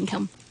overseas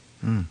income.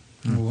 Mm.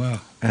 Oh, wow.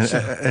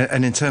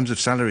 And in terms of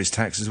salaries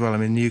tax as well, I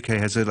mean, the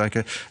UK has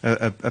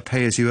a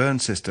pay-as-you-earn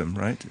system,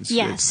 right?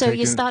 So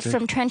you start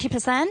from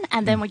 20%,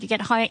 and then when you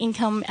get higher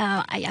income,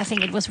 I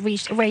think it was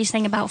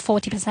raising about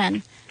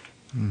 40%.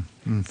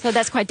 So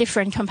that's quite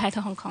different compared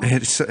to Hong Kong.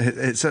 It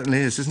certainly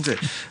is, isn't it?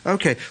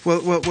 Okay,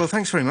 well,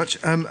 thanks very much.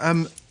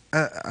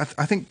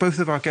 I think both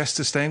of our guests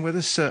are staying with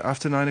us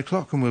after 9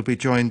 o'clock, and we'll be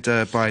joined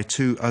by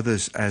two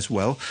others as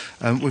well.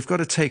 We've got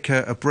to take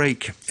a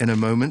break in a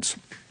moment.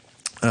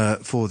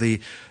 for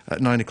the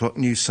 9 o'clock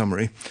news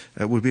summary.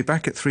 We'll be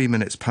back at 3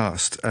 minutes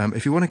past.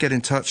 If you want to get in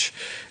touch,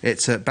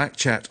 it's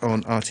Backchat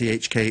on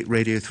RTHK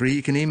Radio 3.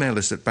 You can email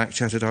us at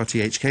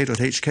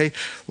backchat@rthk.hk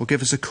or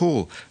give us a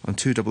call on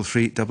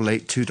 233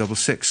 88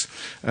 266.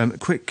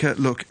 Quick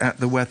look at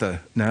the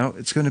weather now.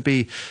 It's going to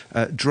be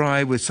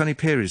dry with sunny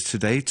periods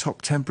today.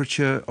 Top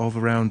temperature of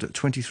around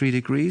 23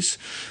 degrees.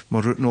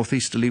 Moderate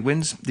northeasterly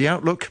winds. The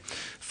outlook,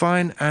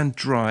 fine and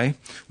dry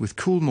with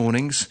cool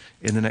mornings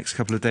in the next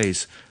couple of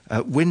days.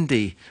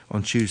 Windy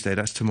on Tuesday,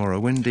 that's tomorrow.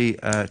 Windy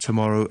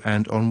tomorrow,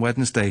 and on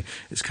Wednesday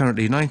it's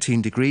currently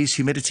 19 degrees,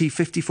 humidity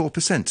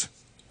 54%.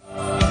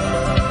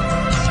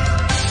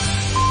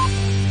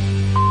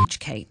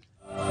 Kate.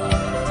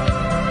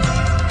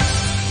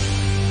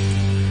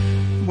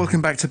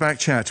 Welcome back to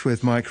Backchat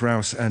with Mike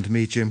Rouse and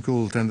me, Jim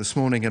Gould. And this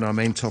morning in our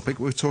main topic,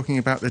 we're talking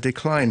about the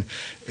decline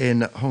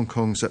in Hong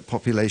Kong's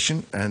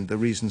population and the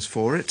reasons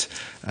for it,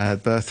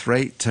 birth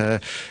rate,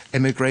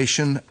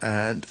 immigration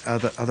and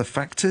other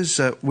factors.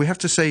 We have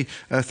to say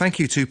thank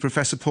you to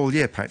Professor Paul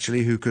Yip,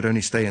 actually, who could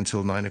only stay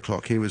until 9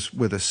 o'clock. He was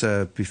with us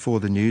before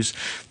the news.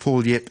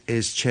 Paul Yip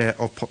is Chair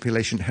of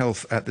Population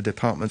Health at the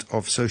Department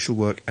of Social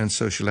Work and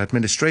Social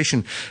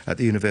Administration at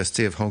the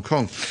University of Hong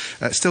Kong.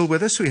 Still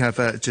with us, we have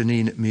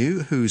Janine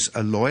Mew, who's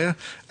a lawyer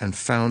and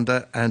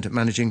founder and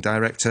managing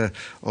director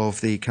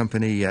of the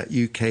company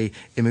UK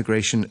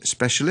Immigration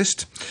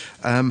Specialist.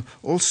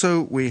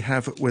 Also, we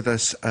have with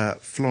us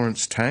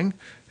Florence Tang,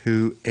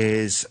 who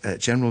is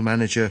General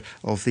Manager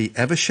of the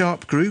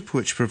Eversharp Group,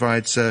 which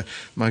provides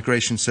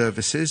migration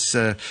services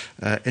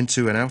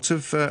into and out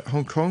of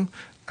Hong Kong,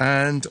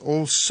 and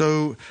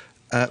also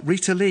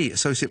Rita Lee,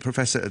 Associate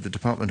Professor at the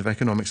Department of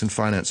Economics and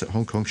Finance at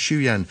Hong Kong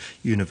Shuyan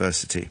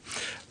University.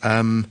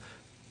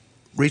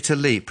 Rita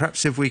Lee,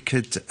 perhaps if we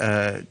could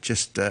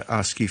just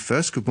ask you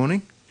first. Good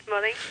morning. Good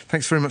morning.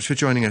 Thanks very much for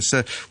joining us.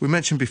 We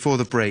mentioned before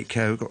the break,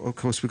 of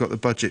course, we've got the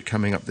budget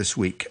coming up this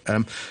week.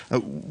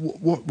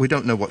 We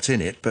don't know what's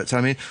in it, but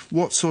I mean,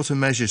 what sort of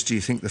measures do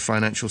you think the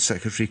Financial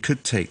Secretary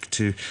could take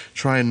to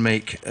try and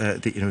make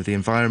the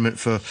environment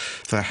for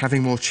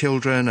having more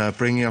children,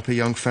 bringing up a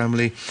young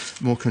family,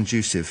 more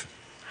conducive?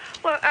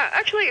 Well,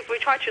 actually, if we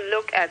try to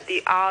look at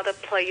the other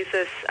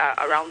places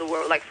around the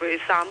world, like, for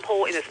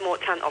example, in a small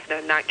town of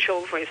the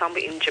Nacho, for example,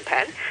 in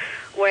Japan,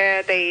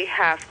 where they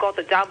have got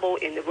the double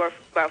in the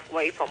birth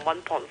rate from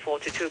 1.4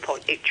 to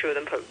 2.8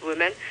 children per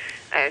woman.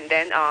 And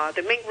then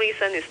the main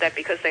reason is that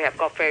because they have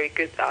got very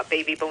good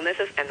baby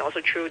bonuses and also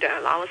children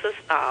allowances,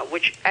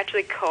 which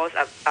actually cause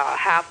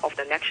half of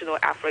the national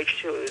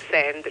average to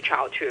send the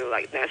child to,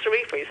 like,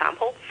 nursery, for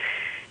example.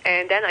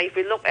 And then if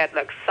we look at,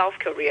 like, South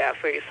Korea,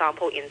 for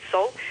example, in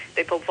Seoul,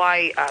 they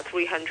provide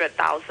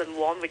 300,000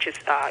 won, which is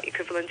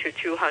equivalent to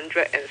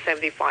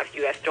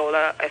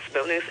 $275 as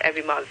bonus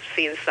every month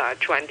since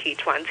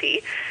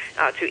 2020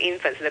 to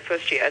infants in the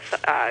first year.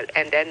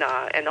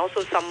 And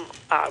also some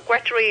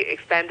gradually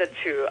expanded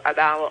to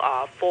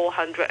about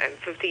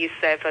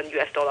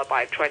 $457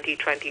 by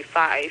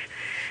 2025.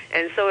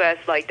 And so as,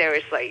 like, there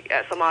is, like,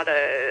 some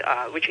other,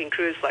 which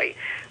includes, like,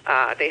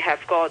 they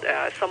have got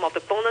some of the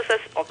bonuses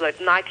of, like,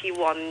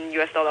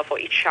 $91 for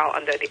each child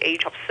under the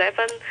age of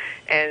 7.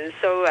 And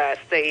so as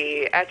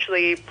they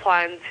actually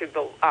plan to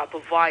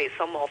provide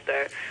some of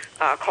the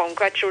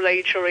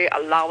congratulatory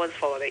allowance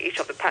for each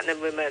of the pregnant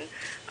women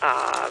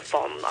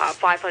from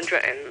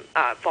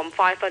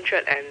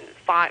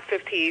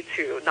 550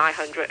 to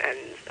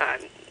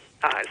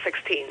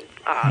 916.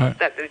 Right.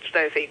 That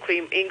is a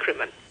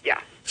increment.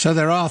 Yeah. So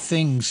there are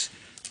things,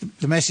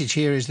 the message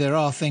here is there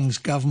are things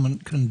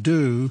government can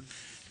do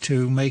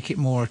to make it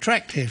more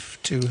attractive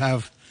to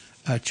have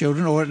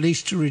children, or at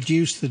least to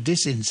reduce the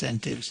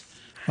disincentives.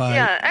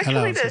 Yeah, actually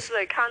allowances. there's,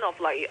 like, kind of,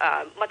 like,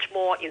 much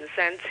more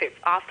incentive.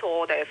 After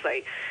all, there's,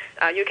 like,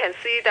 you can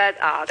see that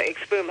the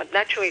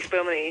natural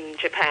experiment in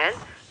Japan,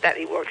 that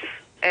it works.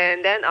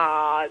 And then,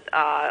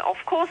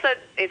 of course, that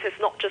it is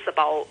not just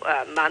about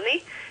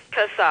money,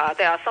 because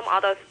there are some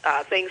other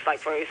things, like,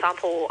 for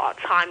example,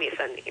 time is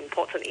an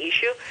important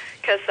issue.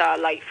 Because,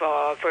 like,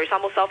 for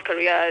example, South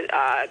Korea,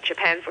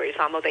 Japan, for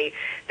example, they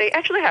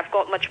actually have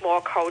got much more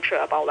culture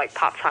about, like,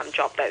 part-time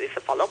job that is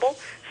available.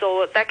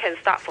 So that can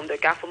start from the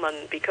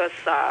government, because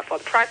for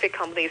the private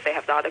companies, they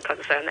have the other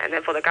concern. And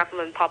then for the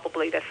government,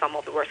 probably that some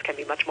of the works can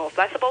be much more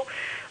flexible.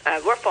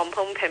 Work from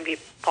home can be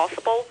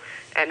possible.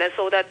 And then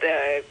so that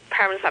the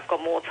parents have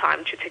got more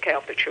time to take care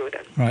of the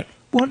children. Right.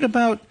 What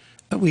about,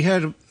 we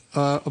heard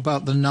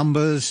about the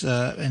numbers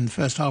in the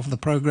first half of the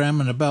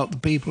programme and about the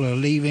people who are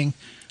leaving.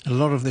 A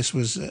lot of this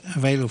was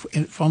available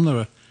from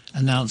the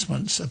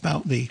announcements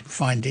about the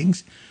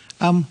findings.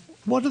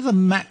 What are the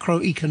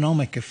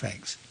macroeconomic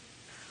effects?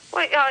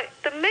 Well,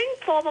 the main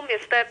problem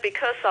is that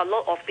because a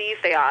lot of these,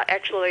 they are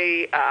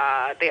actually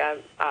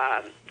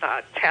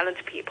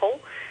talented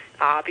people.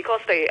 Because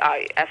they are,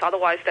 as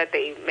otherwise that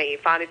they may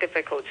find it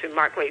difficult to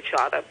migrate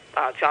to other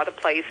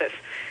places.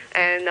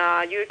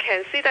 And you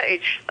can see that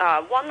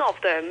one of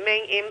the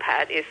main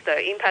impact is the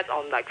impact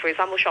on, like, for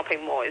example,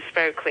 shopping mall is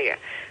very clear.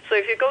 So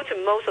if you go to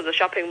most of the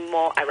shopping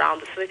mall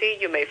around the city,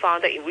 you may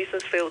find that in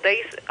recent few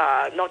days,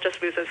 not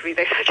just recent 3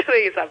 days,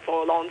 actually, it's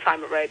for a long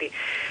time already,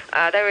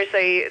 there is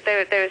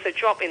a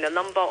drop in the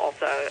number of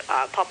the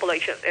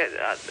population,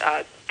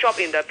 drop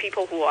in the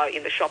people who are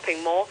in the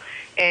shopping mall.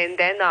 And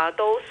then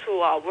those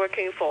who are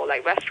working for,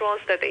 like,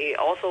 restaurants, that they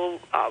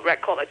also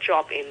record a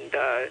drop in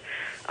the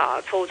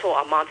total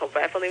amount of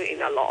revenue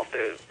in a lot of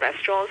the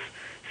restaurants.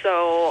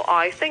 So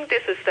I think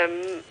this is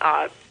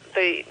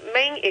the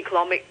main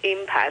economic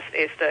impact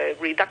is the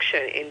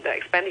reduction in the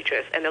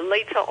expenditures, and then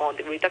later on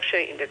the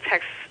reduction in the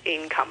tax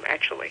income,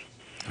 actually.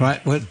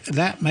 Right. Well,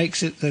 that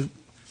makes it the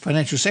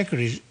financial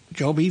secretary's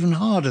job even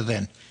harder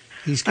then.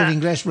 He's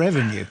getting less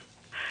revenue.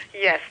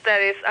 Yes,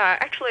 that is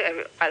actually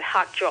a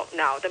hard job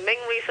now. The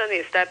main reason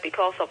is that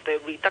because of the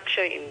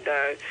reduction in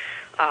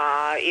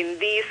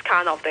these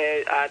kind of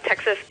the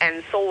taxes,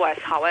 and so as,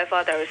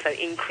 however, there is an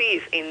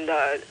increase in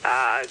the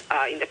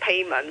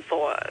payment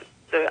for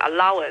the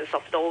allowance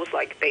of those,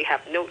 like, they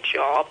have no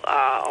job,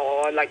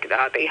 or like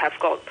they have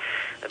got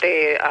that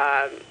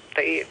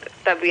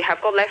we have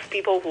got less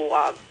people who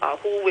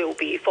will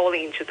be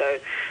falling into the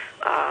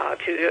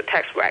to the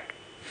tax rack.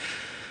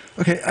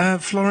 Okay,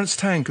 Florence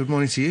Tang, good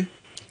morning to you.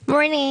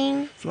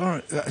 Morning.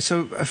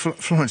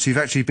 Florence, you've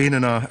actually been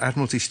in our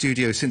Admiralty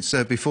studio since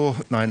before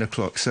 9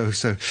 o'clock. So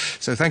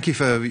thank you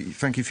for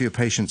your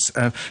patience.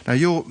 Now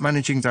you're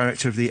managing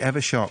director of the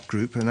Eversharp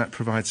Group, and that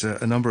provides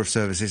a number of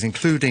services,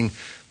 including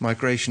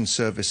migration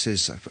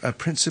services,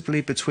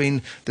 principally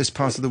between this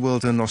part of the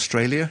world and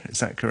Australia. Is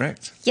that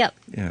correct? Yep.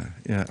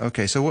 Yeah.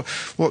 Okay. So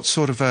what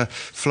sort of a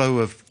flow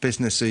of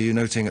business are you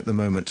noting at the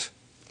moment?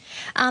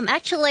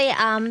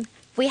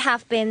 We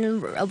have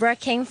been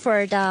working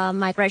for the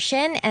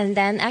migration, and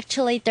then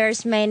actually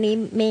there's many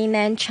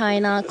mainland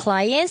China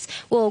clients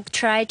will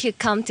try to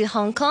come to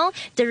Hong Kong.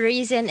 The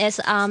reason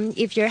is,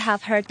 if you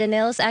have heard the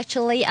news,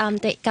 actually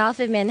the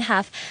government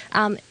have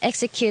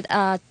executed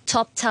a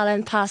top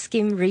talent pass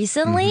scheme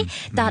recently.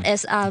 That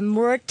is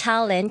more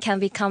talent can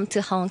be come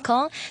to Hong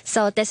Kong.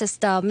 So this is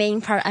the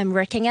main part I'm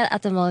working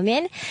at the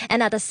moment.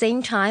 And at the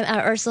same time,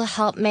 I also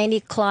help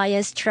many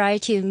clients try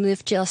to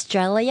move to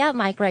Australia,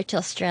 migrate to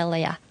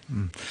Australia.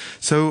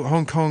 So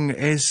Hong Kong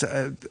is,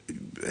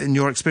 in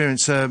your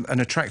experience, an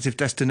attractive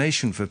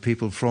destination for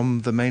people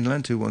from the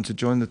mainland who want to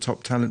join the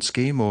top talent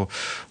scheme, or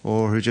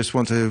who just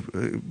want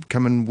to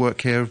come and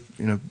work here,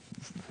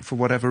 for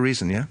whatever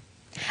reason, yeah?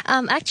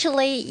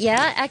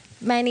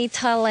 Many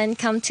talent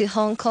come to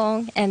Hong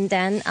Kong and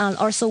then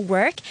also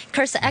work,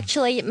 because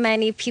actually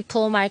many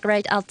people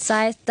migrate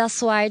outside.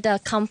 That's why the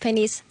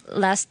companies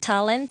less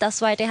talent.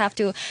 That's why they have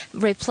to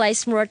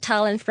replace more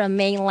talent from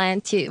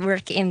mainland to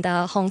work in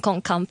the Hong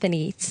Kong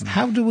companies.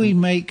 How do we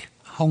make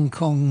Hong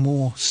Kong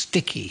more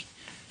sticky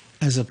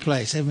as a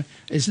place?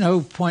 There's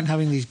no point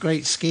having these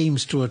great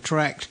schemes to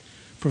attract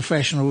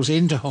professionals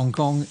into Hong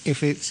Kong if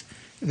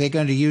they're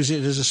going to use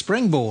it as a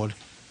springboard.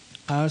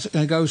 It's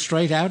going to go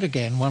straight out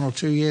again 1 or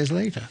 2 years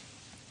later.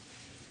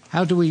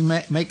 How do we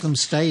make them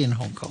stay in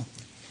Hong Kong?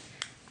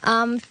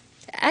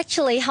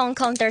 Actually, Hong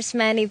Kong, there's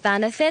many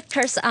benefits,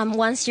 because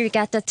once you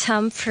get the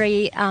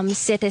temporary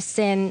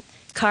citizen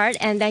card,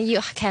 and then you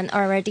can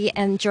already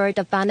enjoy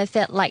the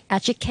benefit like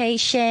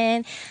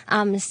education,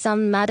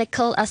 some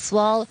medical as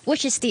well,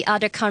 which is the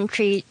other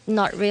country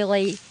not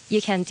really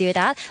you can do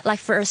that. Like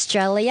for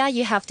Australia,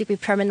 you have to be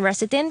permanent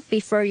resident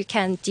before you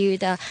can do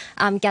the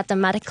get the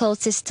medical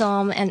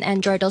system and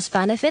enjoy those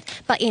benefits.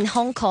 But in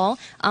Hong Kong,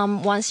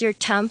 once you're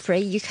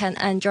temporary, you can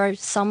enjoy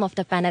some of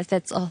the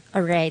benefits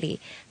already.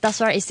 That's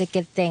why it's a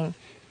good thing.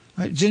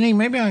 Janine,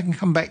 maybe I can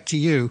come back to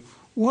you.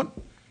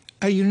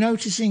 Are you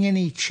noticing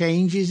any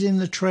changes in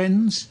the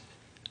trends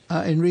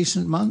in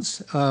recent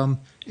months?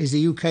 Is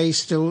the UK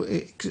still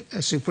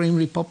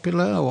supremely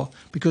popular, or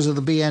because of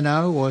the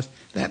BNO, or is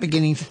that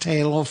beginning to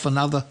tail off in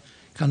other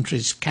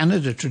countries,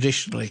 Canada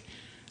traditionally,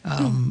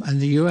 and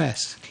the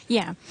US?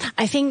 Yeah,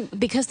 I think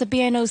because the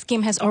BNO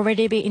scheme has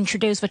already been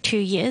introduced for 2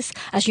 years,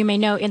 as you may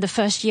know, in the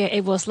first year,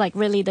 it was like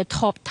really the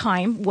top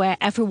time where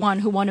everyone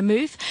who want to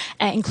move,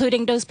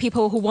 including those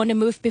people who want to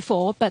move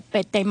before, but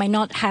they might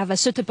not have a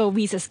suitable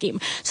visa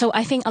scheme. So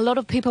I think a lot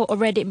of people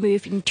already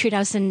moved in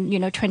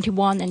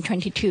 2021 and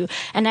 22.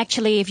 And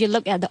actually, if you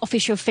look at the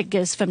official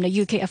figures from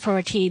the UK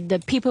authority, the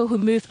people who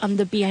moved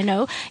under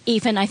BNO,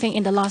 even I think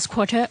in the last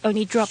quarter,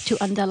 only dropped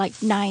to under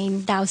like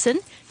 9,000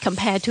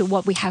 compared to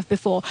what we have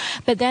before.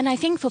 But then I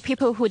think for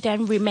people who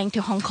then remain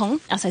to Hong Kong,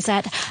 as I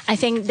said, I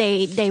think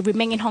they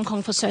remain in Hong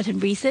Kong for certain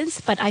reasons.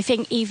 But I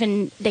think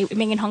even they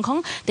remain in Hong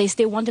Kong, they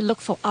still want to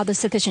look for other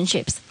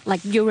citizenships,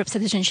 like Europe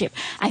citizenship.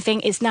 I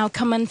think it's now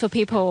common for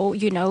people,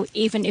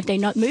 even if they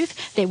not move,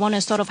 they want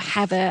to sort of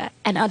have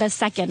another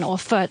second or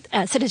third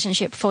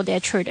citizenship for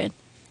their children.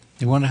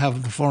 They want to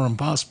have the foreign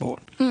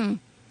passport.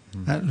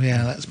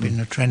 That's been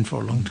a trend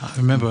for a long time. I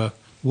remember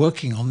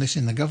working on this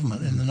in the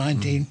government in the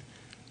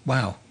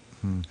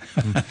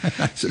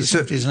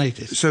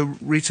So,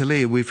 Rita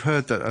Lee, we've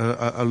heard that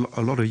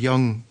a lot of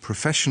young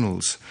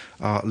professionals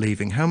are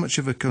leaving. How much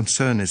of a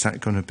concern is that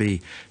going to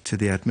be to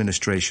the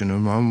administration,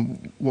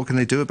 and what can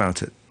they do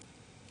about it?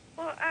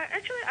 Well,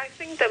 actually, I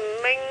think the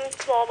main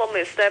problem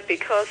is that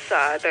because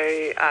of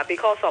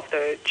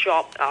the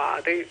job,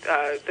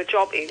 the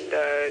job in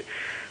the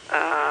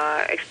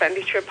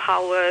expenditure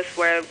powers,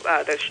 where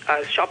the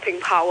shopping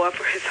power,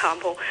 for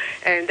example,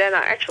 and then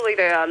actually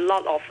there are a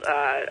lot of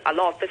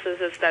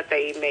businesses that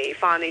they may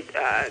find it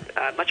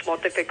much more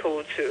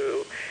difficult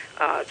to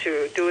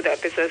do their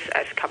business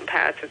as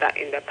compared to that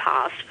in the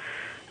past.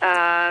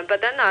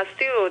 But then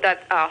still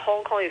that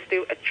Hong Kong is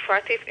still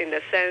attractive in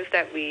the sense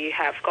that we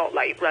have got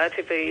like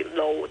relatively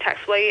low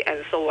tax rate,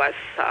 and so as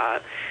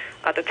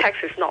the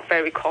tax is not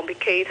very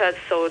complicated,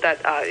 so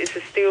that it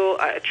is still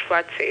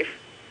attractive,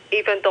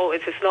 even though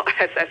it is not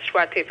as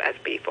attractive as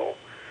before.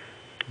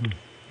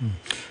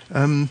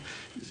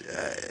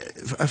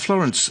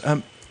 Florence,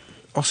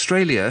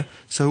 Australia,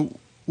 so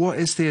what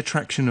is the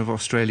attraction of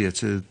Australia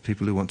to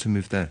people who want to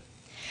move there?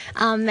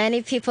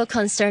 Many people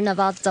concerned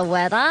about the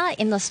weather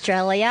in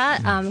Australia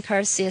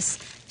because it's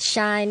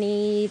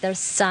shiny, the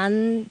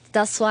sun.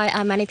 That's why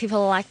many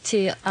people like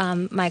to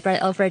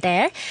migrate over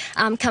there.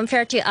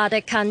 Compared to other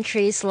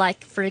countries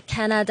like for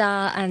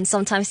Canada and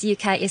sometimes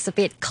UK is a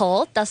bit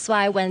cold. That's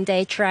why when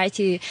they try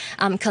to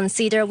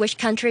consider which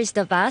country is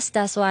the best,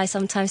 that's why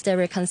sometimes they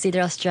will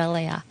consider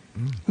Australia.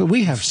 But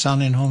we have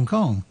sun in Hong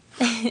Kong.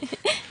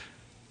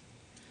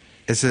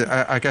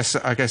 I guess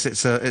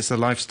it's a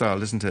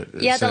lifestyle, isn't it?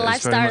 Yeah, the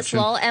lifestyle as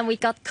well, and we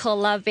got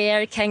koala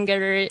bear,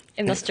 kangaroo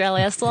in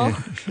Australia as well.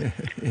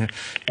 Yeah.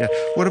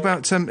 What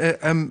about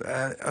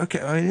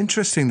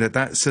interesting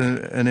that's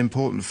an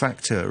important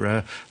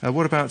factor.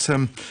 What about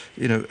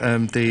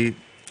the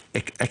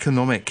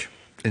economic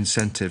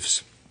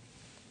incentives?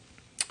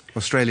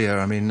 Australia,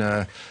 I mean.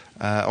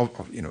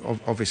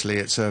 Obviously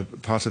it's a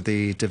part of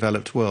the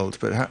developed world,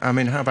 but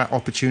how about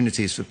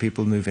opportunities for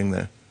people moving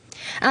there?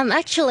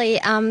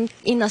 Actually,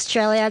 in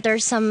Australia,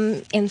 there's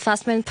some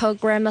investment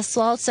program as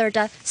well. So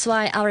that's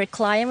why our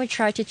client will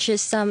try to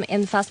choose some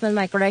investment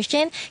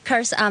migration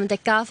because the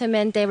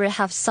government, they will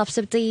have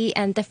subsidy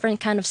and different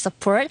kind of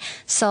support.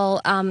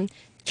 So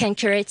can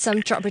create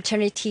some job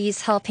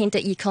opportunities, helping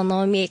the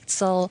economic.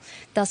 So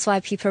that's why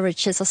people will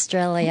choose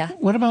Australia.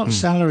 What about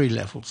salary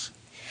levels?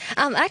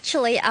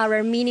 Actually,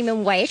 our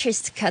minimum wage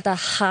is the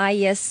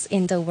highest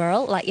in the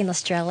world, like in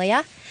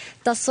Australia.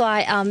 That's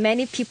why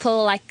many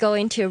people like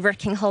going to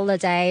working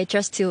holiday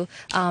just to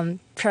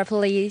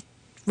properly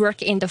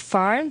work in the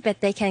farm,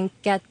 but they can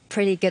get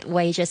pretty good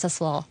wages as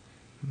well.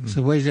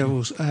 So wage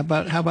levels.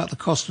 How about the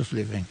cost of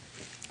living?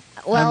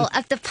 Well,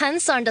 it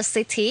depends on the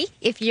city.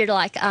 If you're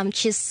like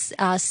choose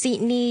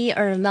Sydney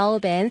or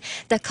Melbourne,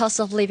 the cost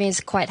of living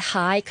is quite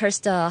high because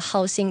the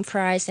housing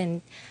price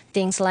and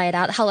things like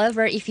that.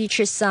 However, if you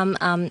choose some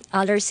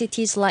other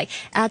cities like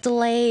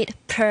Adelaide,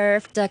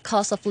 Perth, the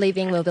cost of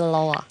living will be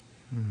lower.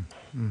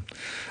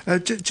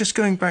 Just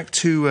going back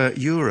to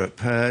Europe,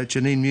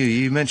 Janine Mew,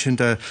 you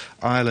mentioned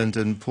Ireland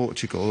and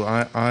Portugal.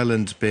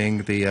 Ireland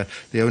being the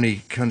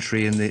only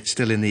country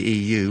still in the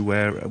EU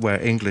where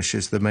English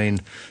is the main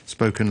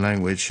spoken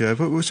language. So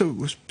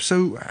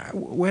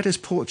where does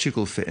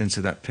Portugal fit into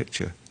that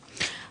picture?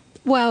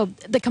 Well,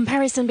 the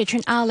comparison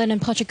between Ireland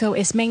and Portugal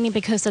is mainly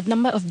because of the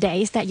number of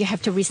days that you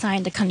have to reside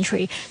in the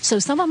country. So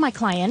some of my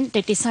clients,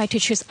 they decide to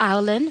choose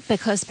Ireland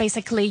because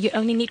basically you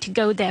only need to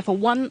go there for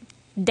 1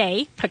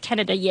 day per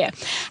calendar year,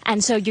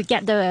 and so you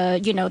get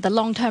the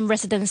long-term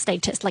resident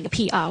status like a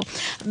PR.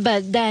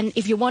 But then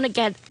if you want to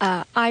get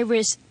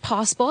Irish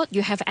passport,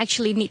 you have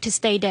actually need to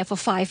stay there for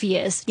 5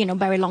 years,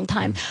 very long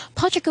time.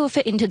 Portugal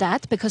fit into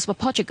that because for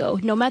Portugal,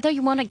 no matter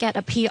you want to get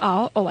a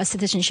PR or a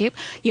citizenship,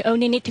 you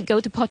only need to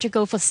go to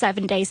Portugal for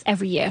 7 days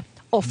every year,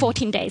 or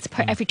 14 days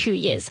per every 2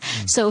 years.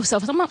 So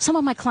some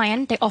of my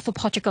clients, they offer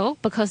Portugal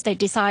because they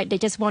decide they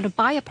just want to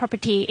buy a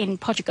property in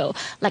Portugal,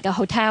 like a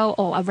hotel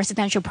or a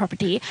residential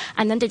property,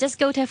 and then they just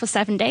go there for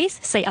 7 days,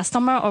 say a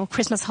summer or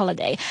Christmas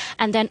holiday.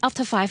 And then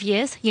after 5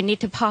 years, you need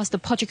to pass the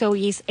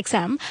Portuguese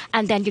exam,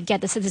 and then you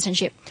get the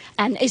citizenship.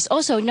 And it's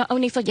also not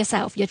only for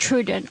yourself, your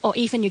children, or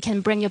even you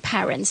can bring your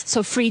parents,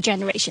 so 3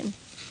 generations.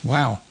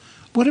 Wow.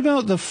 What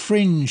about the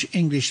fringe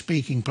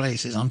English-speaking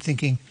places? I'm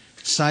thinking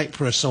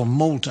Cyprus or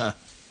Malta.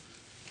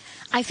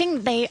 I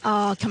think they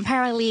are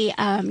comparatively,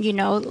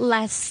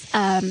 less,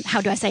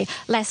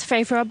 less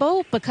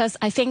favorable, because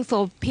I think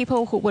for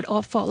people who would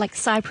opt for like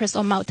Cyprus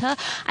or Malta,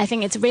 I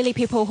think it's really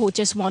people who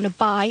just want to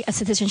buy a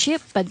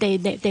citizenship, but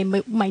they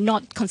might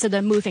not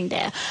consider moving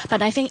there.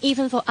 But I think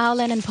even for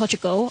Ireland and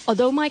Portugal,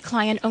 although my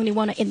client only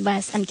want to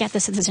invest and get the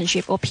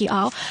citizenship or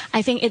PR,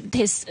 I think it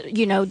is,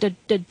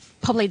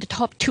 probably the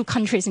top 2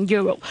 countries in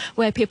Europe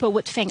where people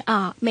would think,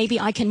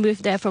 maybe I can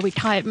move there for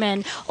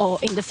retirement or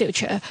in the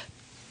future,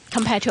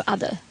 compared to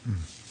other.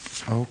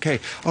 Okay.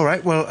 All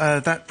right.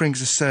 Well, that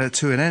brings us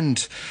to an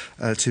end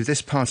to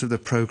this part of the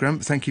programme.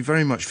 Thank you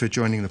very much for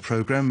joining the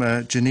programme.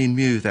 Janine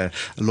Mew there,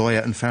 a lawyer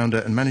and founder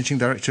and managing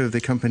director of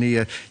the company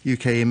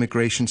UK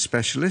Immigration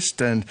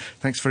Specialist. And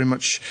thanks very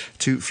much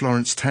to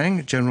Florence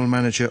Tang, general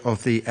manager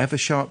of the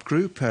Eversharp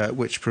Group,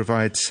 which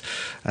provides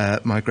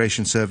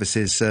migration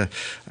services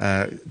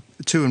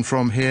to and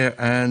from here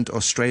and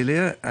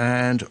Australia.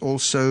 And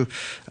also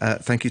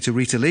thank you to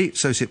Rita Lee,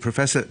 Associate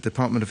Professor at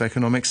Department of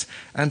Economics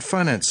and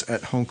Finance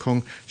at Hong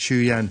Kong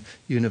Chuyan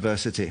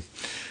University.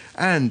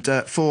 And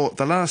for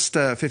the last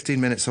 15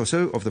 minutes or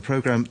so of the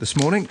programme this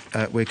morning,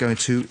 we're going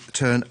to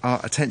turn our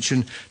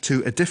attention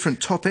to a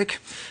different topic,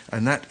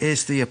 and that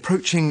is the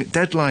approaching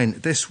deadline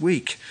this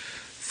week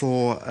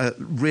for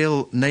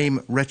real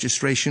name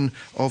registration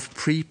of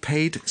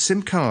prepaid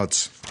SIM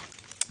cards.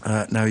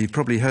 Now, you've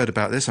probably heard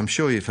about this. I'm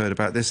sure you've heard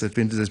about this.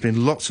 There's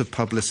been lots of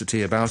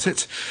publicity about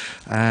it.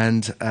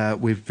 And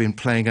we've been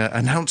playing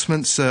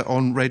announcements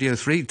on Radio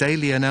 3,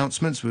 daily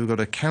announcements. We've got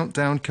a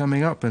countdown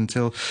coming up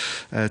until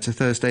to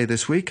Thursday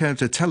this week.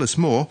 To tell us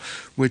more,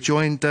 we're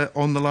joined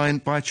on the line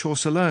by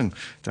Chaucer Leung,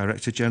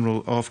 Director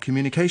General of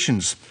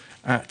Communications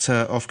at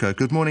Ofcom.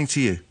 Good morning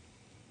to you.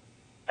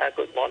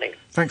 Good morning.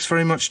 Thanks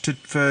very much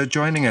for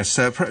joining us.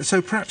 So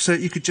perhaps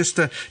you could just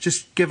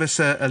give us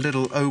a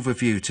little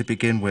overview to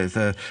begin with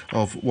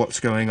of what's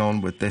going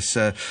on with this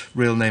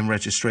real name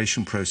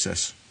registration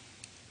process.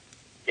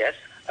 Yes,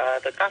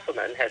 the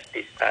government has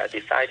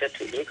decided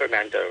to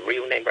implement the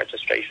real name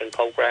registration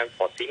program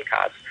for SIM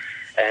cards,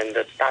 and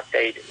the start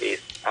date is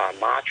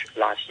March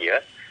last year.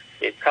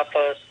 It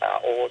covers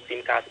all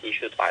SIM cards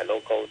issued by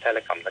local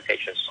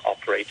telecommunications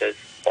operators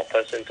for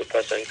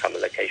person-to-person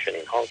communication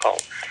in Hong Kong.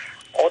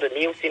 All the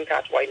new SIM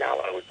cards right now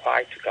are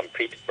required to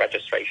complete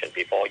registration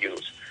before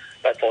use.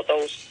 But for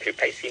those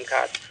prepaid SIM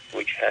cards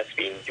which has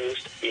been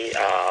used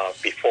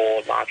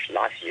before March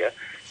last year,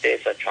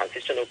 there's a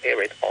transitional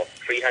period of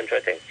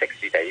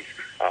 360 days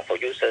for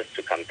users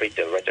to complete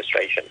the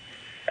registration.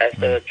 As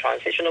the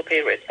transitional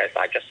period, as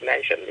I just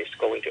mentioned, is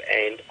going to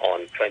end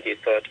on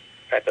 23rd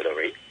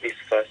February, this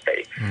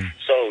Thursday.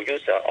 So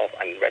user of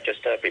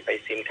unregistered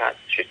prepaid SIM cards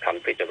should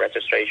complete the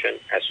registration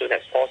as soon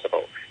as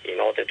possible in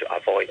order to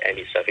avoid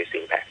any service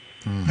impact.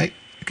 Hey,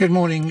 good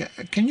morning.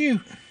 Can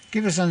you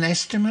give us an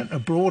estimate, a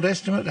broad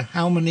estimate of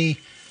how many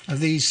of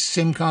these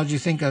SIM cards you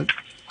think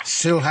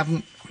still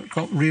haven't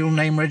got real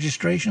name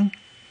registration?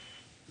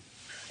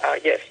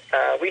 Yes,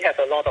 we have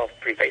a lot of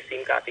prepaid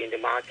SIM cards in the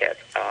market.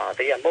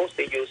 They are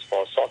mostly used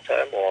for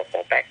short-term or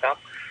for backup,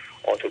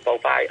 or to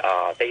provide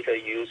data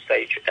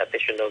usage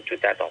additional to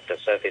that of the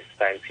service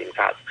plan SIM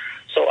cards.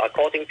 So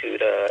according to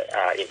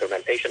the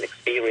implementation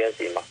experience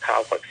in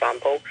Macau, for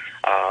example,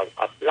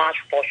 a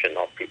large portion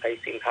of prepaid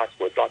SIM cards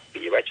would not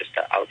be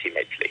registered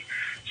ultimately.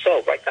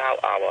 So right now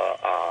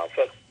our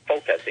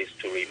focus is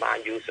to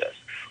remind users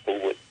who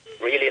would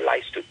really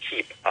like to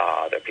keep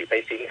the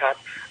prepaid SIM card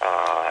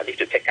need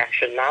to take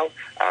action now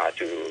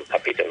to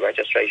complete the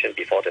registration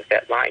before the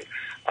deadline.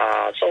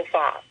 So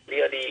far,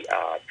 nearly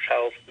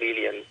 12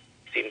 million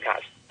SIM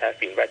cards have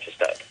been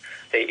registered.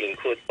 They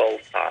include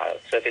both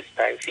service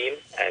plan SIM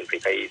and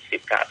prepaid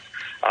SIM cards.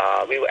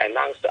 We will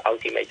announce the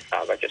ultimate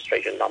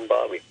registration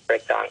number with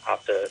breakdown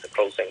after the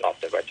closing of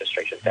the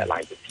registration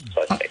deadline this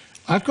Thursday.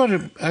 I've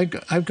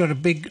got a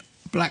big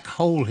black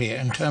hole here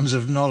in terms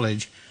of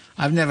knowledge.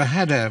 I've never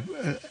had a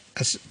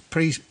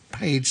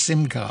prepaid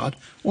SIM card.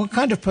 What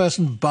kind of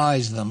person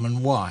buys them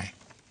and why?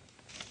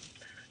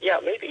 Yeah,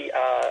 maybe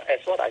as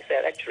what I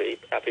said, actually,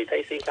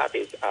 prepaid SIM card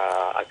is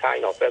a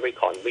kind of very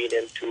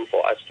convenient tool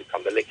for us to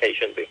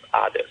communication with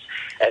others,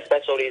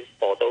 especially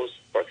for those,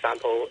 for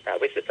example,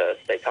 visitors.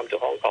 They come to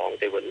Hong Kong,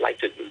 they would like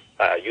to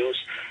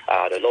use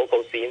the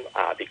local SIM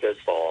because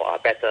for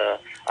better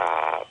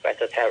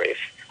tariff,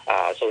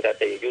 so that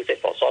they use it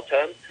for short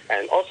term,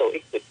 and also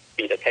it could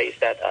be the case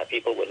that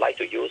people would like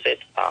to use it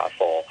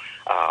for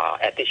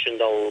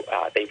additional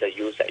data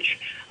usage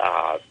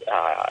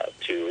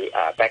to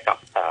back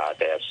up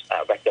their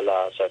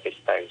regular service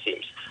plan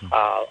SIMs.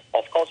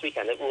 Of course, we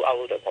cannot rule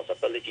out the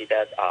possibility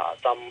that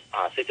some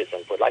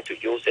citizens would like to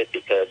use it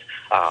because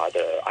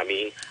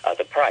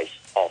the price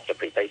of the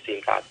prepaid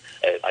SIM card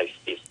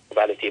is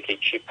relatively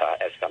cheaper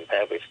as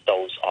compared with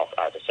those of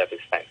the service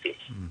plan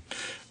SIMs.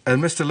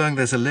 And Mr. Leung,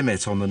 there's a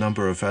limit on the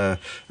number of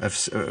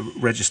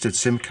registered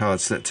SIM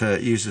cards that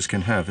users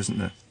can have, isn't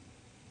there?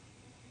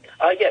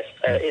 Yes,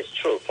 it's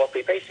true. For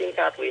prepaid SIM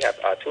card, we have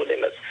two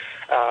limits.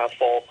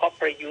 For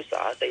corporate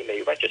users, they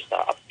may register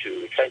up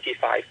to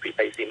 25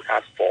 prepaid SIM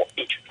cards for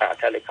each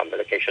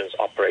telecommunications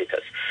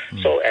operators.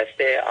 So as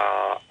there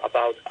are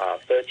about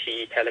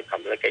 30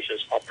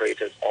 telecommunications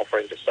operators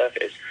offering the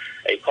service,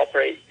 a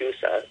corporate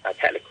user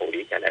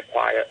technically can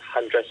acquire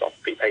hundreds of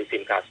prepaid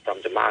SIM cards from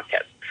the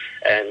market.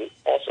 And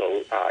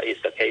also,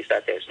 it's the case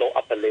that there's no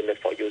upper limit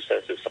for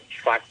users to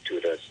subscribe to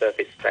the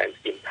service plan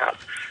SIM card.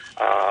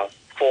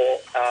 For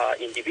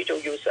individual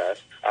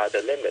users,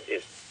 the limit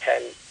is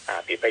 10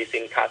 prepaid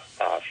SIM cards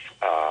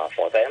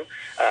for them,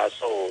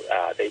 so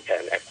they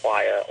can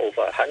acquire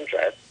over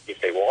 100 if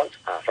they want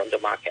from the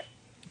market.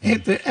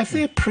 If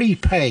they're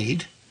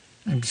prepaid,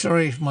 I'm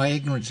sorry if my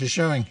ignorance is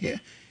showing here,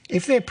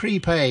 if they're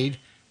prepaid,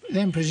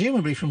 then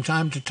presumably from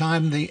time to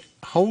time the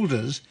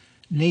holders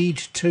need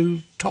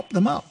to top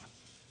them up.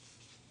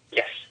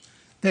 Yes.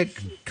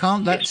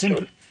 Can't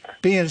that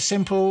be a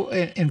simple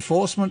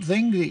enforcement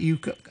thing that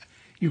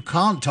you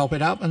can't top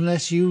it up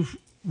unless you've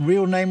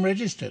real name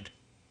registered?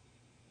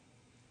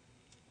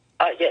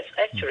 Yes,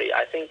 actually,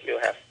 I think you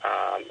have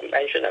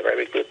mentioned a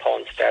very good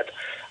point that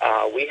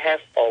we have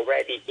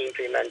already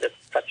implemented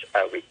such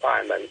a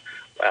requirement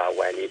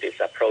when it is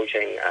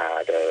approaching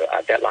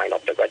the deadline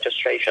of the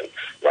registration.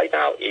 Right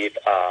now, if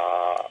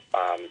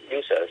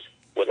users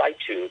would like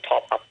to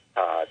top up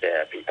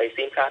their prepaid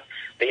SIM card,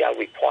 they are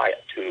required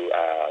to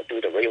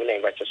do the real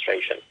name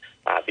registration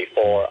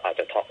before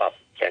the top-up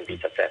can be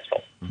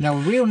successful. Now,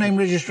 real name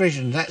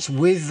registration, that's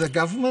with the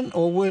government,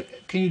 or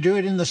can you do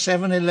it in the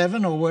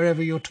 7-Eleven or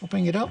wherever you're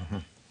topping it up?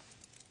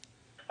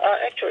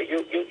 Actually,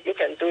 you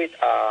can do it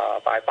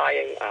by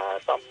buying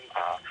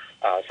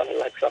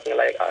something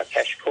like a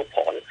cash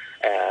coupon.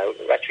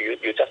 Actually,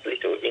 you just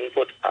need to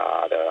input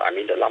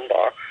the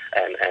number,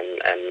 and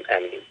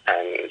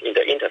in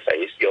the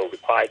interface you're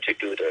required to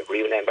do the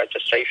real name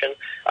registration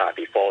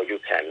before you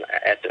can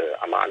add the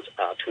amount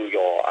to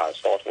your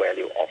stored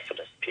value of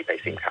the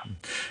prepaid SIM card.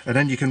 And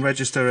then you can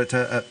register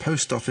at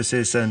post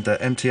offices and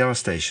MTR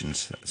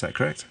stations. Is that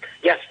correct?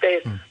 Yes,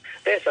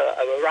 there's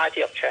a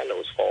variety of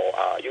channels for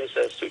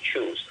users to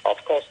choose.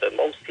 Of course, the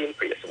most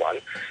simplest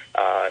one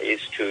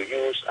is to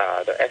use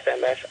the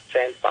SMS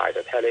sent by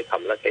the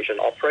telecommunication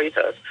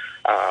operators,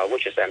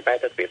 which is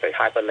embedded with a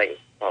hyperlink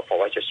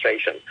for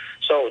registration.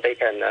 So they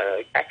can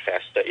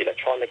access the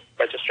electronic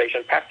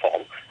registration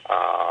platform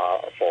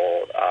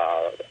for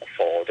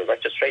the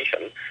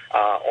registration.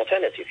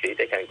 Alternatively,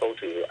 they can go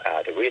to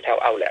the retail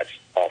outlets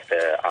of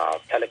the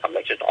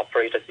telecommunication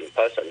operators in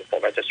person for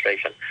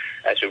registration.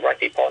 As you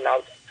rightly point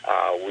out,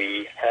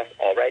 we have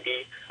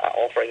already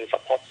offering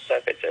support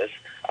services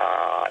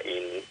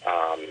in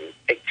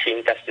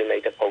 18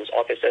 designated post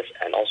offices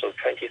and also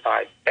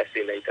 25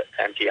 designated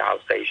MTR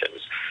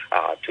stations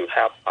to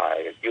help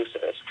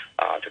users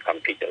to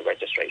complete the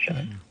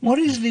registration. What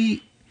is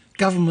the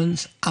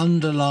government's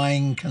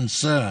underlying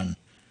concern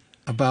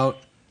about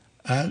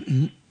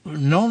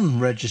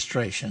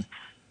non-registration?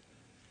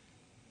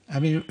 I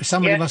mean,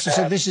 somebody must have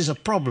said this is a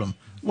problem.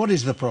 What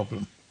is the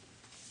problem?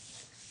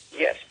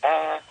 Yes.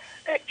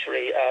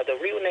 Actually, the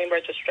real name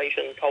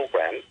registration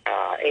program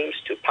aims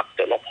to plug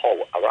the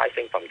loophole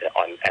arising from the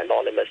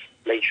anonymous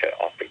nature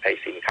of prepaid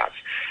SIM cards.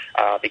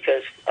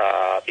 Because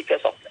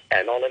of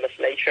anonymous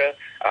nature,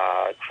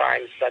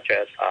 crimes such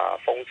as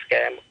phone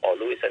scam or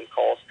Lewis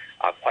calls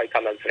are quite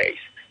commonplace.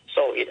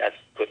 So it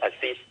could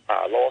assist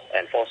law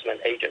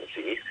enforcement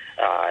agencies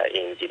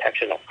in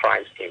detection of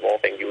crimes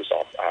involving use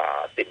of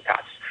SIM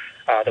cards.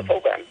 The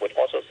program would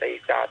also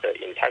safeguard the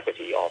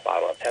integrity of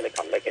our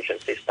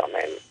telecommunication system,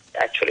 and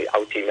actually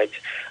ultimate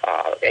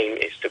aim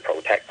is to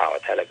protect our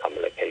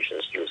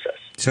telecommunications users.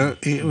 So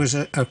it was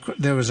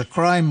there was a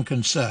crime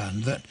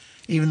concern that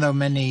even though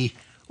many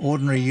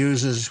ordinary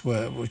users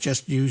were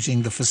just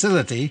using the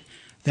facility,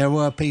 there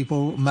were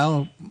people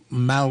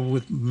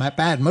with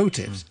bad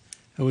motives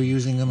who were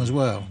using them as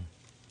well.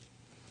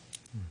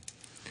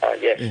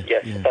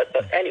 Yes.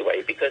 But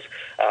anyway, because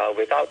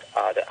without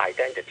the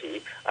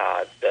identity,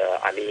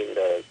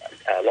 the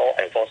law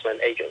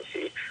enforcement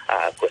agency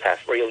could have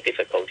real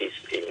difficulties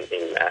in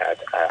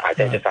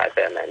identify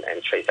them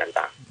and trace them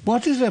down.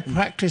 What is the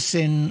practice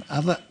in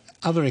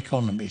other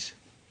economies?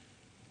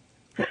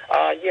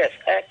 Yes,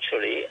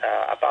 actually,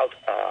 about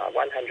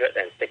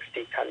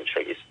 160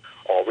 countries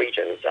or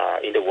regions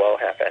in the world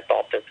have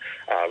adopted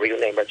real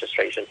name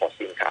registration for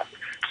SIM cards.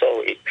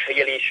 So it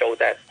clearly shows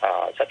that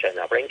such an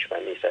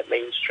arrangement is a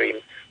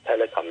mainstream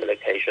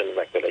telecommunication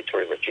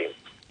regulatory regime.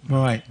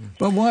 Right.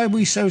 But why are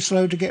we so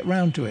slow to get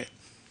round to it?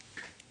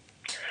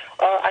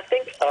 I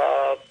think,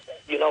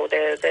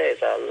 there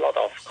is a lot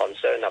of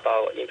concern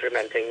about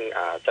implementing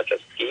such a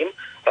scheme,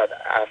 but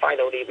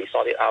finally we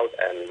sorted out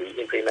and we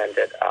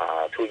implemented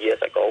 2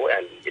 years ago,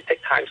 and it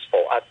takes time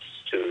for us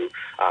to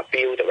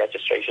build the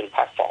registration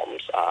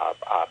platforms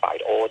by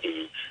all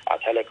the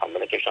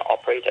telecommunication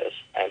operators,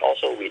 and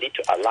also we need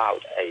to allow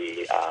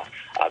a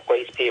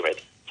grace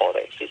period for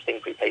the existing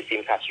prepaid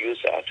SIM card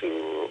user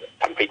to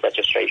complete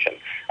registration.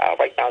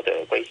 Right now,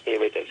 the grace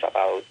period is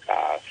about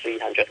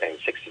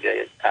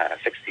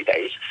 360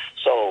 days,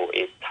 so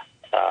it's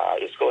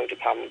going to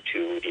come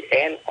to the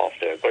end of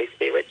the grace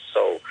period.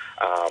 So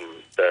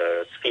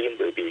the scheme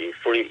will be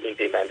fully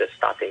implemented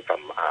starting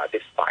from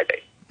this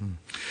Friday.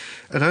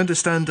 And I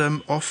understand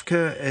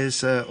OFCA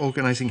is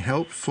organising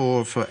help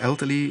for the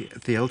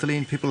elderly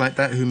and people like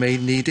that who may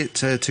need it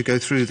to go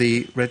through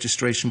the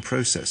registration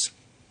process.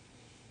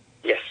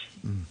 Yes.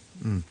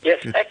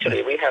 Yes, good.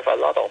 Actually, we have a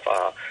lot of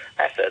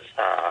efforts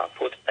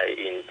put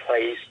in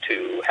place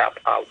to help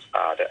out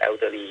the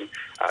elderly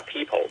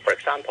people. For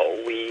example,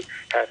 we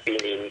have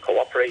been in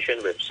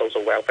cooperation with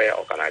social welfare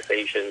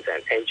organizations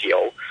and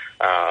NGO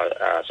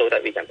so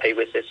that we can pay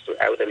visits to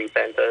elderly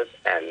centers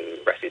and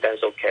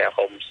residential care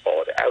homes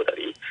for the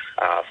elderly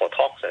for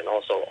talks and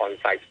also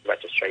on-site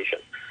registration.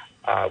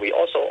 We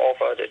also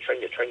offer the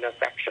train-the-trainer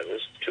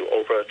sections to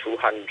over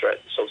 200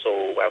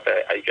 social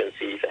welfare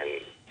agencies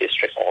and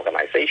district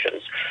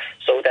organizations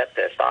so that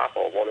the staff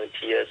or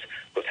volunteers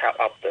could help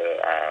up the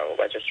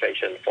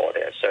registration for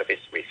their service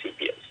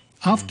recipients.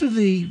 After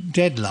the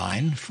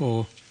deadline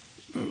for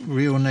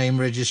real name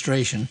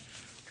registration,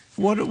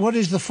 what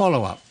is the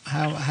follow-up?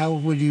 How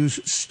will you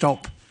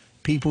stop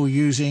people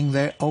using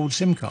their old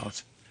SIM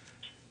cards?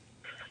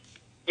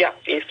 Yeah,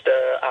 if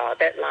the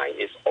deadline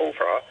is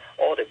over,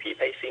 all the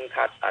prepaid SIM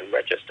cards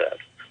unregistered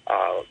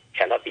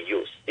cannot be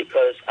used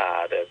because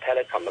the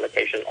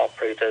telecommunication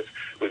operators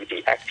will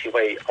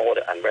deactivate all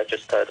the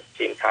unregistered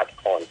SIM cards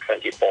on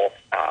 24th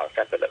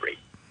February.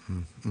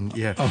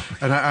 Yeah,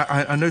 and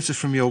I noticed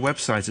from your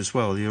website as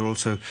well, you're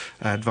also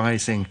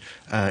advising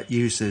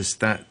users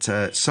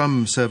that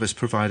some service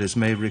providers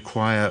may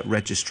require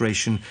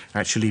registration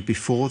actually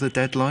before the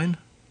deadline?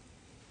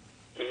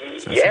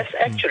 Yes,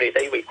 actually,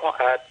 they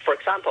require, for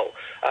example,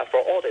 for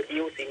all the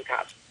new SIM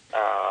cards,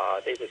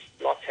 this is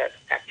not yet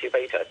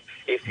activated.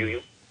 If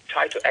you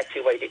try to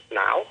activate it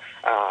now,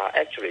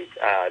 actually,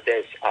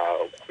 there's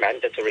a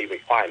mandatory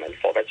requirement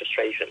for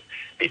registration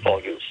before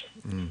use.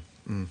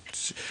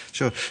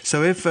 Sure.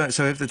 So if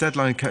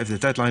the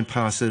deadline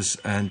passes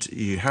and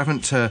you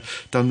haven't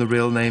done the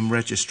real name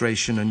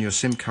registration and your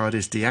SIM card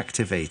is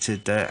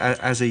deactivated,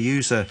 as a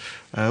user,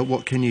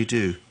 what can you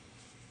do?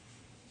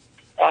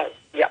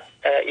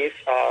 If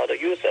the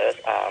users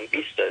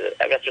miss the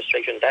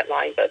registration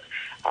deadline, but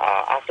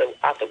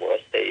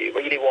afterwards they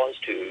really want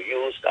to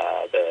use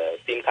the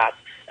SIM card,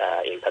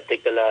 in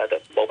particular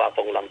the mobile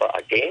phone number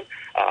again,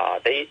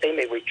 they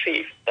may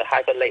retrieve the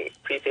hyperlink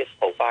previously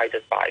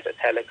provided by the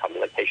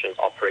telecommunications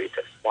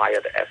operators via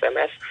the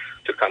SMS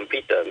to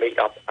complete the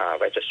made-up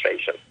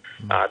registration.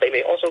 They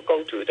may also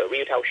go to the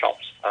retail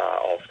shops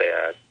of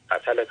their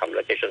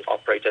telecommunications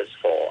operators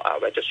for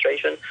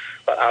registration,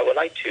 but I would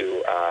like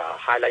to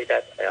highlight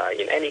that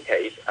in any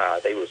case,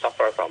 they will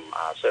suffer from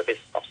service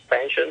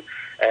suspension,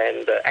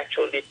 and the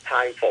actual lead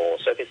time for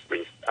service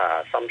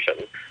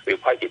resumption will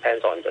quite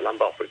depend on the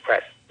number of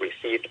requests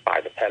received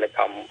by the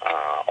telecom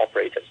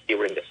operators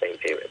during the same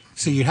period.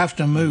 So you have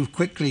to move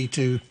quickly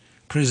to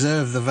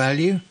preserve the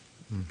value?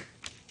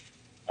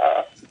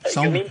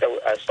 You mean the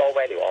store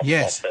value of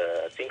the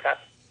SIM card?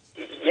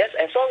 Yes,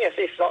 as long as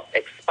it's not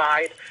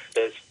expired,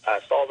 the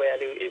store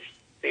value is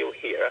still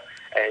here,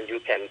 and you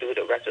can do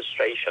the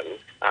registration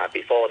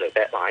before the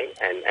deadline,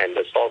 and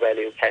the store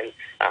value can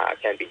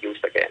be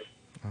used again.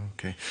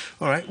 Okay.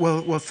 All right.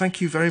 Well,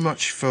 thank you very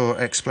much for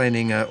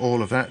explaining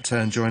all of that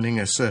and joining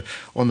us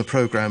on the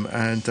programme,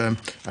 and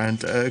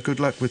good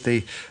luck with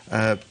the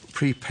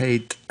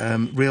prepaid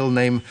real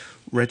name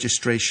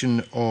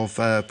registration of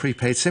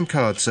prepaid SIM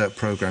cards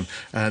programme.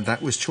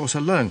 That was Chaucer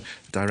Leung,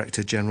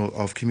 Director General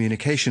of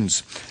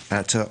Communications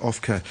at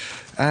Ofcom.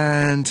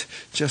 And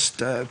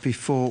just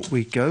before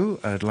we go,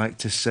 I'd like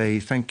to say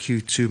thank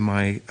you to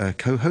my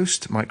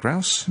co-host, Mike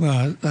Rouse.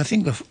 Well, I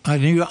think I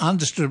knew I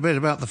understood a bit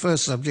about the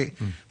first subject,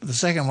 but the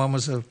second one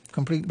was a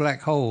complete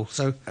black hole.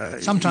 So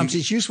sometimes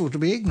it's useful to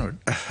be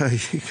ignorant.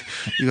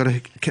 You got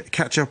to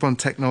catch up on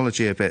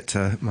technology a bit,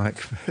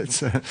 Mike.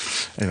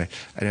 Anyway,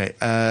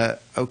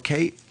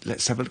 okay,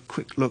 let's have a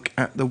quick look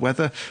at the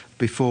weather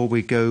before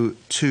we go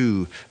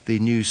to the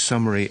news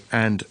summary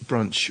and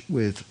brunch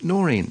with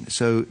Noreen.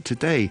 So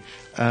today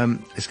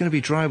it's going to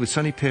be dry with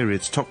sunny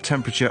periods, top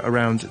temperature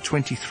around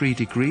 23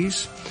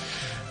 degrees.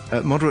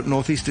 Moderate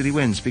northeasterly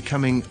winds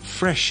becoming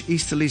fresh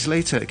easterlies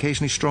later,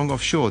 occasionally strong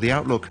offshore. The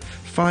outlook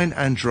fine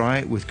and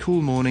dry with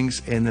cool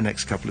mornings in the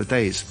next couple of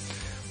days.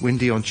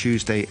 Windy on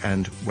Tuesday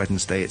and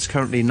Wednesday. It's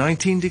currently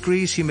 19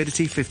 degrees,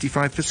 humidity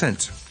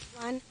 55%.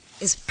 One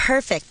is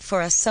perfect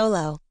for a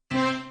solo.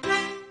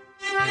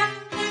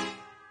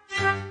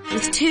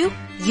 With two,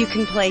 you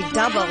can play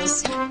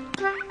doubles.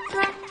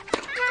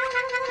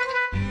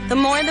 The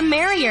more the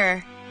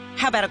merrier.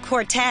 How about a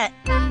quartet?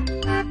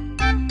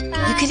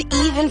 You could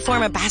even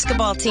form a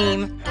basketball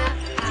team.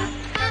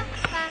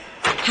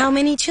 How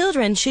many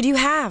children should you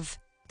have?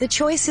 The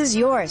choice is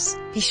yours.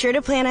 Be sure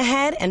to plan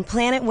ahead and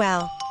plan it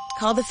well.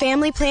 Call the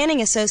Family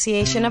Planning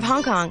Association of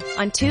Hong Kong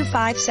on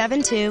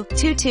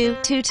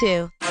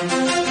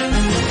 2572-2222.